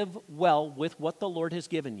live well with what the Lord has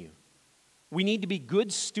given you. We need to be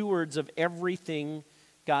good stewards of everything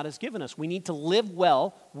God has given us. We need to live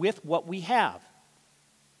well with what we have.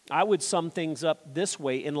 I would sum things up this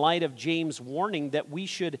way in light of James' warning that we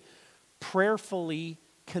should prayerfully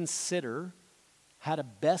consider how to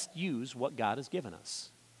best use what God has given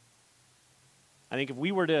us. I think if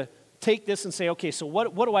we were to take this and say, okay, so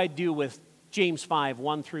what do I do with James 5,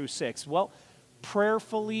 1 through 6? Well,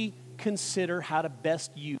 prayerfully consider how to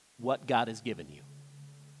best use what God has given you.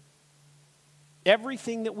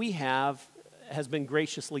 Everything that we have has been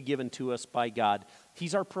graciously given to us by God.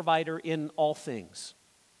 He's our provider in all things.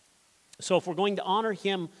 So if we're going to honor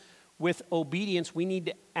Him with obedience, we need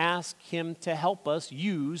to ask Him to help us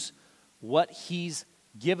use what He's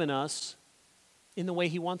given us in the way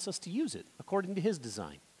He wants us to use it, according to His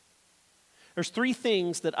design. There's 3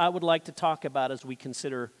 things that I would like to talk about as we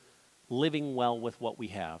consider living well with what we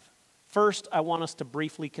have. First, I want us to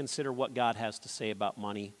briefly consider what God has to say about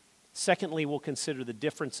money. Secondly, we'll consider the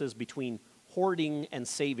differences between hoarding and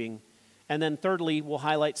saving. And then thirdly, we'll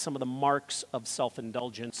highlight some of the marks of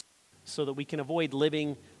self-indulgence so that we can avoid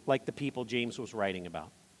living like the people James was writing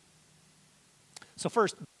about. So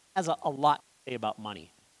first, has a lot to say about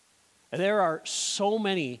money. There are so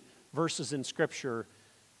many verses in Scripture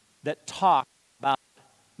that talk about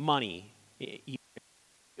money,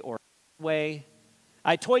 or way.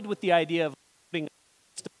 I toyed with the idea of putting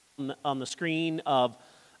on the screen of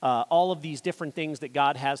all of these different things that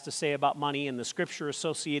God has to say about money and the Scripture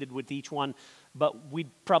associated with each one, but we'd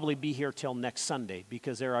probably be here till next Sunday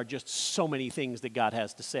because there are just so many things that God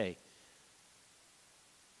has to say.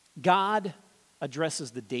 God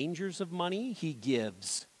addresses the dangers of money. He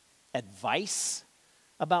gives advice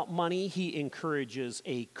about money. He encourages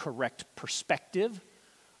a correct perspective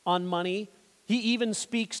on money. He even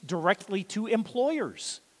speaks directly to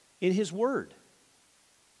employers in His Word.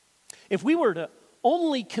 If we were to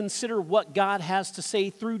only consider what God has to say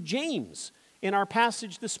through James in our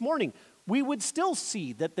passage this morning, we would still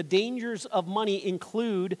see that the dangers of money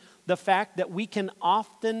include the fact that we can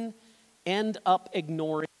often end up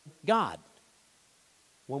ignoring God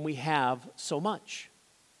when we have so much.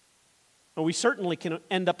 And we certainly can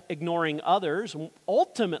end up ignoring others.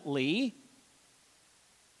 Ultimately,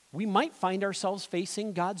 we might find ourselves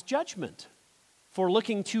facing God's judgment for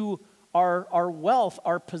looking to our wealth,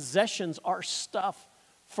 our possessions, our stuff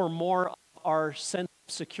for more of our sense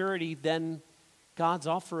of security than God's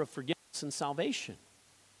offer of forgiveness and salvation.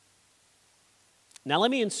 Now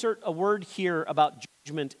let me insert a word here about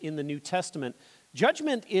judgment in the New Testament.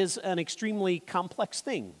 Judgment is an extremely complex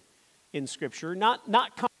thing in Scripture. Not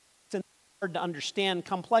complex and hard to understand,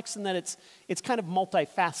 complex in that it's kind of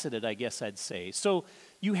multifaceted, I guess I'd say. So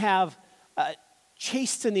you have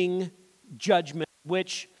chastening judgment,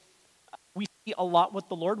 which we see a lot with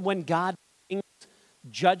the Lord. When God brings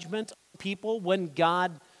judgment on people, when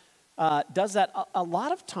God does that, a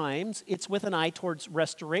lot of times it's with an eye towards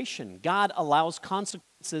restoration. God allows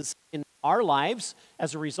consequences in our lives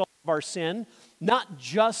as a result of our sin, not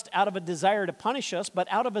just out of a desire to punish us, but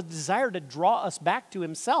out of a desire to draw us back to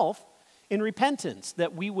Himself in repentance,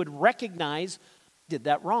 that we would recognize, did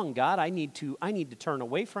that wrong, God. I need to turn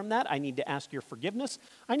away from that. I need to ask your forgiveness.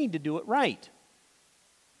 I need to do it right.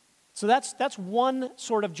 So that's one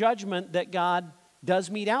sort of judgment that God does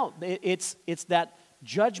mete out. It's that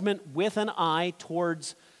judgment with an eye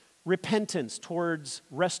towards repentance, towards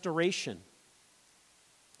restoration.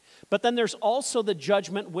 But then there's also the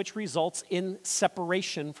judgment which results in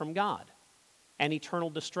separation from God and eternal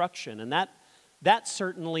destruction. And that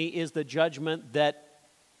certainly is the judgment that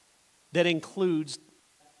includes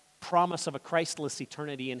promise of a Christless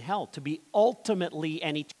eternity in hell, to be ultimately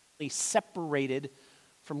and eternally separated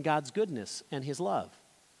from God's goodness and his love.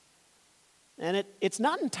 And it's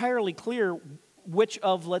not entirely clear which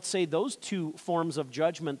of, let's say, those two forms of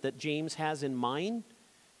judgment that James has in mind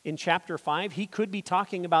in chapter 5. He could be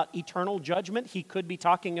talking about eternal judgment. He could be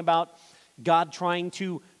talking about God trying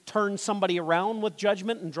to turn somebody around with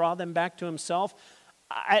judgment and draw them back to himself.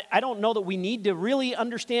 I don't know that we need to really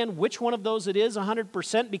understand which one of those it is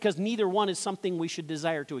 100%, because neither one is something we should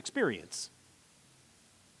desire to experience.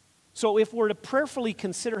 So if we're to prayerfully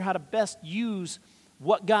consider how to best use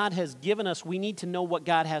what God has given us, we need to know what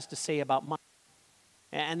God has to say about money.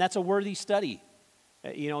 And that's a worthy study.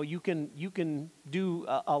 You can do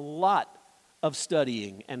a lot of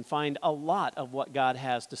studying and find a lot of what God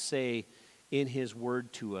has to say in his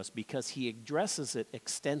word to us, because he addresses it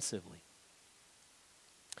extensively.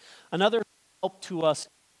 Another help to us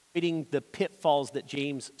avoiding the pitfalls that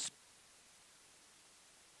James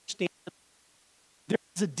understands.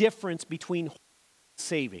 There's a difference between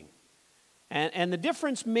saving. And the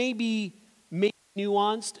difference may be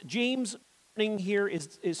nuanced. James' warning here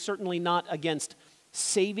is certainly not against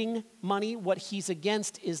saving money. What he's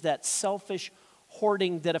against is that selfish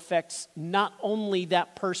hoarding that affects not only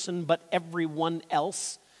that person, but everyone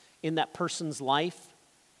else in that person's life.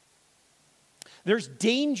 There's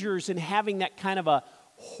dangers in having that kind of a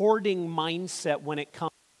hoarding mindset when it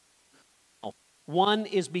comes to wealth. One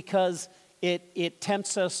is because it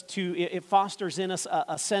tempts us to, it fosters in us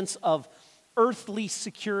a sense of earthly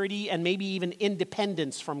security and maybe even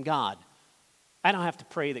independence from God. I don't have to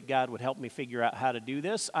pray that God would help me figure out how to do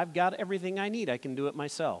this. I've got everything I need. I can do it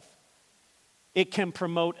myself. It can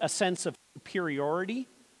promote a sense of superiority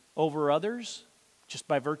over others just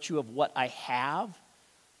by virtue of what I have.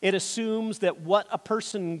 It assumes that what a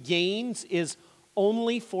person gains is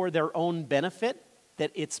only for their own benefit,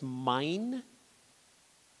 that it's mine.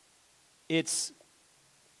 It's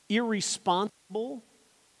irresponsible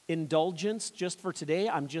indulgence just for today.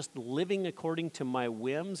 I'm just living according to my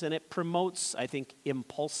whims, and it promotes, I think,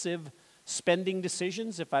 impulsive spending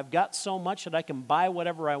decisions. If I've got so much that I can buy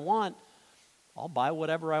whatever I want, I'll buy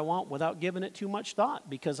whatever I want without giving it too much thought,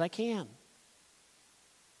 because I can.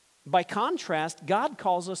 By contrast, God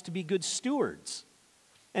calls us to be good stewards,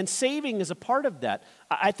 and saving is a part of that.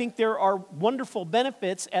 I think there are wonderful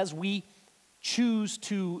benefits as we choose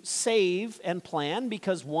to save and plan,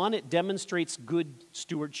 because one, it demonstrates good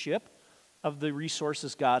stewardship of the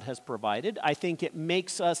resources God has provided. I think it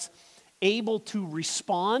makes us able to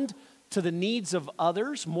respond to the needs of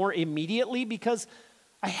others more immediately, because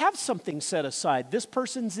I have something set aside. This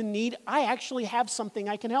person's in need. I actually have something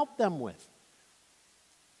I can help them with.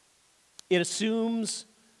 It assumes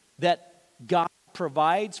that God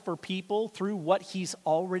provides for people through what he's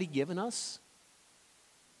already given us.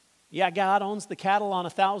 Yeah, God owns the cattle on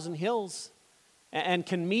 1,000 hills and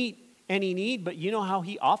can meet any need, but you know how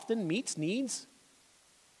he often meets needs?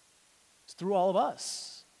 It's through all of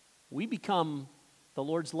us. We become the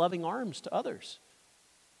Lord's loving arms to others.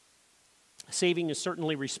 Saving is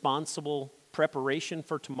certainly responsible preparation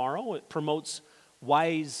for tomorrow. It promotes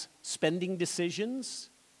wise spending decisions,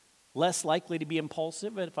 less likely to be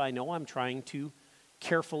impulsive if I know I'm trying to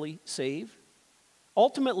carefully save.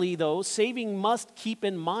 Ultimately, though, saving must keep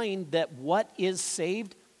in mind that what is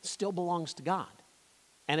saved still belongs to God,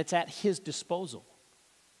 and it's at his disposal.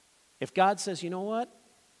 If God says, you know what,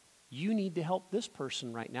 you need to help this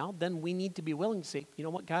person right now, then we need to be willing to say, you know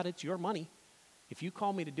what, God, it's your money. If you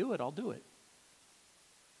call me to do it, I'll do it.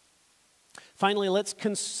 Finally, let's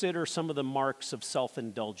consider some of the marks of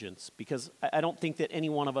self-indulgence, because I don't think that any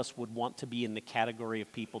one of us would want to be in the category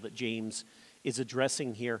of people that James is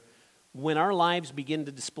addressing here. When our lives begin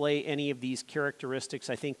to display any of these characteristics,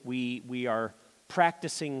 I think we are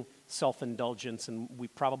practicing self-indulgence, and we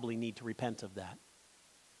probably need to repent of that.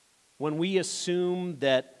 When we assume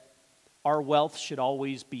that our wealth should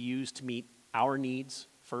always be used to meet our needs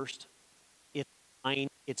first, it's mine,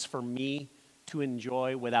 it's for me to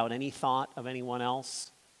enjoy without any thought of anyone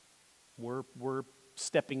else, we're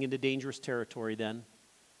stepping into dangerous territory then.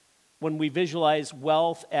 When we visualize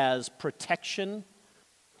wealth as protection,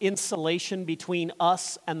 insulation between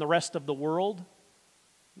us and the rest of the world,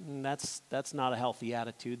 that's not a healthy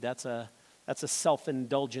attitude. That's a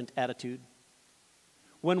self-indulgent attitude.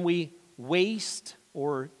 When we waste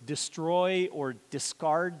or destroy or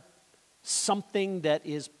discard something that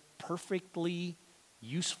is perfectly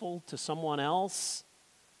useful to someone else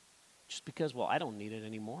just because, well, I don't need it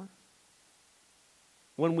anymore.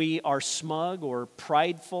 When we are smug or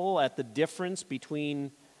prideful at the difference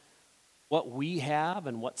between what we have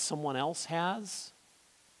and what someone else has,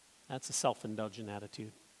 that's a self-indulgent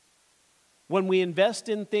attitude. When we invest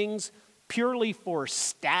in things purely for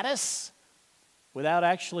status without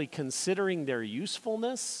actually considering their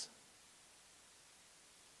usefulness,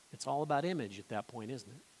 it's all about image at that point, isn't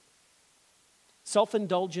it?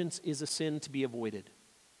 Self-indulgence is a sin to be avoided.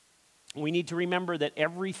 We need to remember that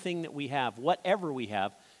everything that we have, whatever we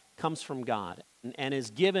have, comes from God and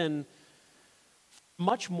is given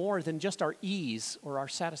much more than just our ease or our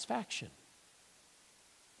satisfaction.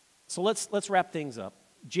 So let's wrap things up.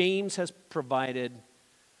 James has provided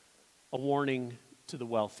a warning to the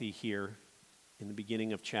wealthy here in the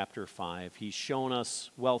beginning of chapter 5. He's shown us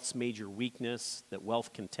wealth's major weakness, that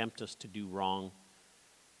wealth can tempt us to do wrong.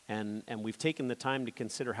 And we've taken the time to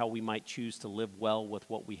consider how we might choose to live well with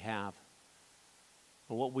what we have.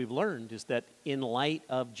 And what we've learned is that in light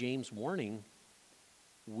of James' warning,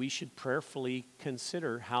 we should prayerfully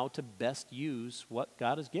consider how to best use what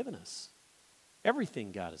God has given us.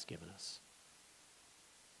 Everything God has given us.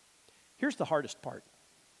 Here's the hardest part.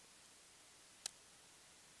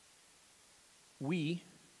 We,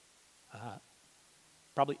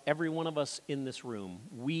 probably every one of us in this room,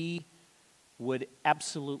 we would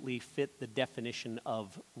absolutely fit the definition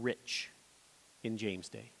of rich in James'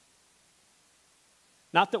 day.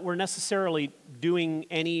 Not that we're necessarily doing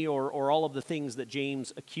any or all of the things that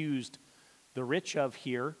James accused the rich of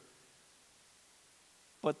here,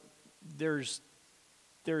 but there's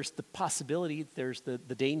the possibility, there's the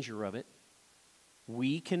danger of it.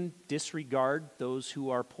 We can disregard those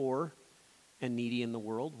who are poor and needy in the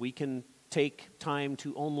world. We can take time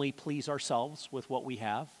to only please ourselves with what we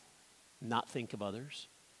have, not think of others.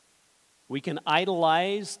 We can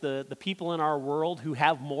idolize the people in our world who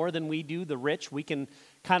have more than we do, the rich. We can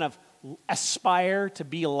kind of aspire to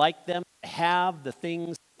be like them, have the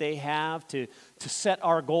things they have, to set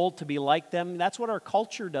our goal to be like them. That's what our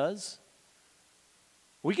culture does.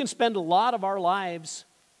 We can spend a lot of our lives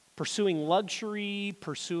pursuing luxury,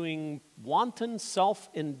 pursuing wanton,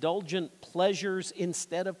 self-indulgent pleasures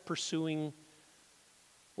instead of pursuing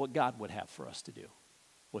what God would have for us to do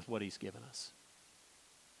with what He's given us.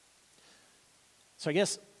 So I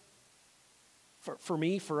guess for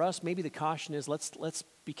me, for us, maybe the caution is let's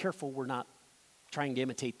be careful we're not trying to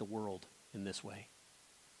imitate the world in this way.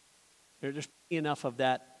 There's enough of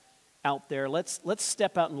that out there. Let's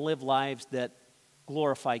step out and live lives that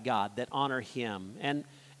glorify God, that honor Him.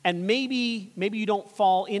 And maybe you don't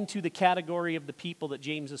fall into the category of the people that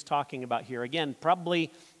James is talking about here. Again,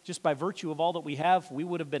 probably just by virtue of all that we have, we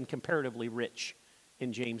would have been comparatively rich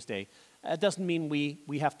in James' day. That doesn't mean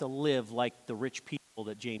we have to live like the rich people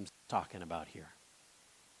that James is talking about here.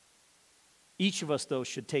 Each of us, though,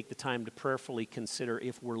 should take the time to prayerfully consider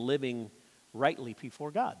if we're living rightly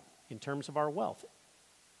before God in terms of our wealth.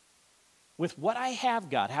 With what I have,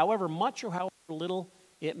 God, however much or however little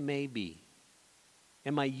it may be,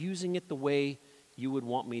 am I using it the way you would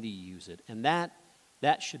want me to use it? And that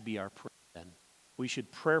should be our prayer then. We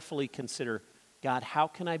should prayerfully consider, God, how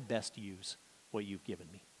can I best use what you've given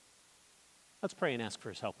me? Let's pray and ask for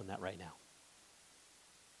His help in that right now.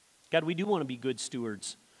 God, we do want to be good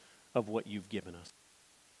stewards of what you've given us.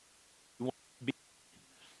 We want to be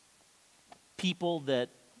people that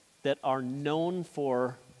are known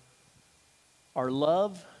for our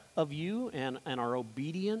love of you and our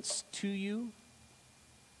obedience to you.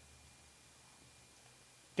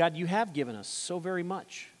 God, you have given us so very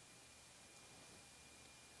much.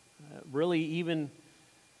 Really, even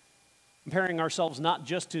comparing ourselves not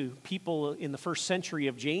just to people in the first century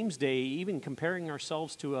of James' day, even comparing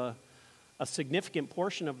ourselves to a significant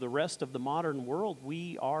portion of the rest of the modern world,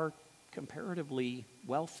 we are comparatively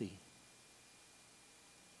wealthy.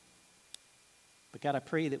 But God, I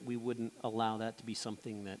pray that we wouldn't allow that to be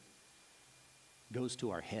something that goes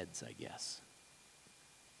to our heads, I guess.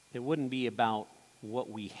 It wouldn't be about what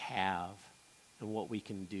we have and what we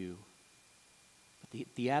can do. But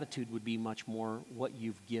the attitude would be much more what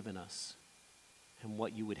you've given us and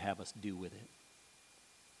what you would have us do with it.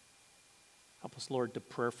 Help us, Lord, to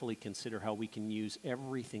prayerfully consider how we can use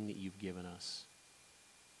everything that you've given us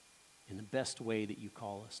in the best way that you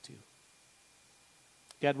call us to.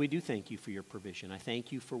 God, we do thank you for your provision. I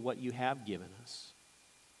thank you for what you have given us.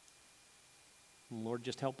 And Lord,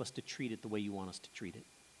 just help us to treat it the way you want us to treat it.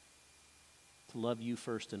 To love you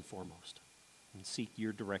first and foremost and seek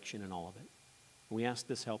your direction in all of it. We ask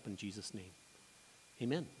this help in Jesus' name.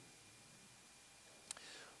 Amen.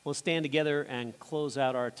 We'll stand together and close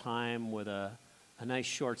out our time with a nice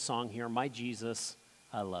short song here. My Jesus,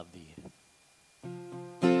 I love thee.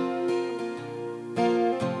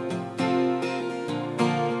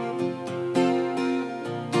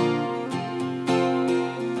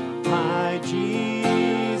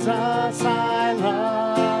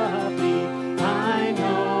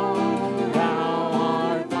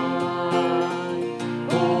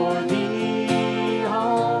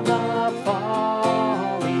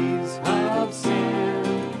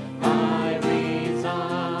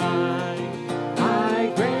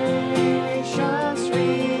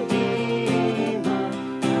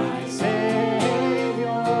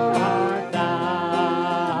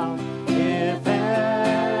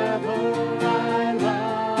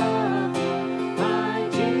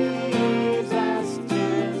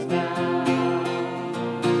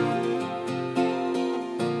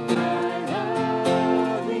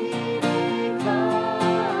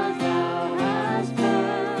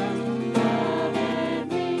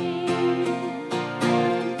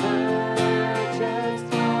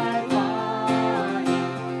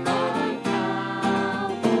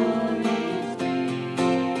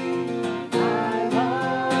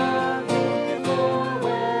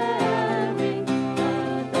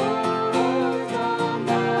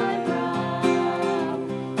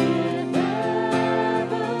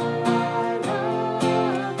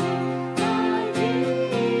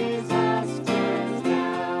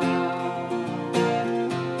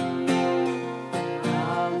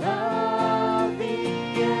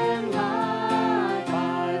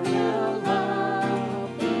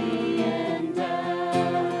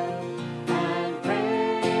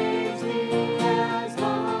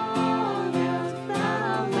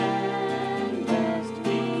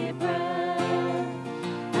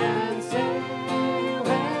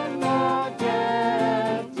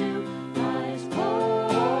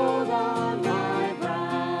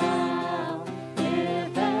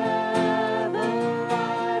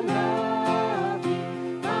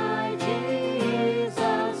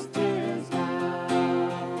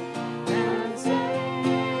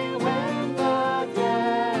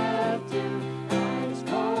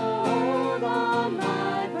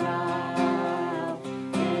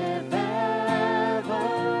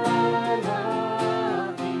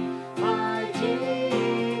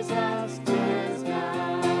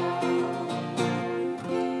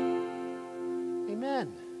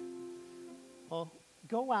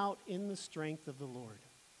 go out in the strength of the Lord.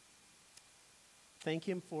 Thank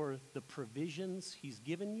him for the provisions he's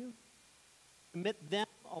given you. Commit them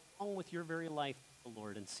along with your very life to the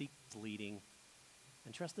Lord and seek his leading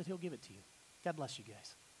and trust that he'll give it to you. God bless you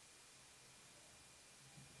guys.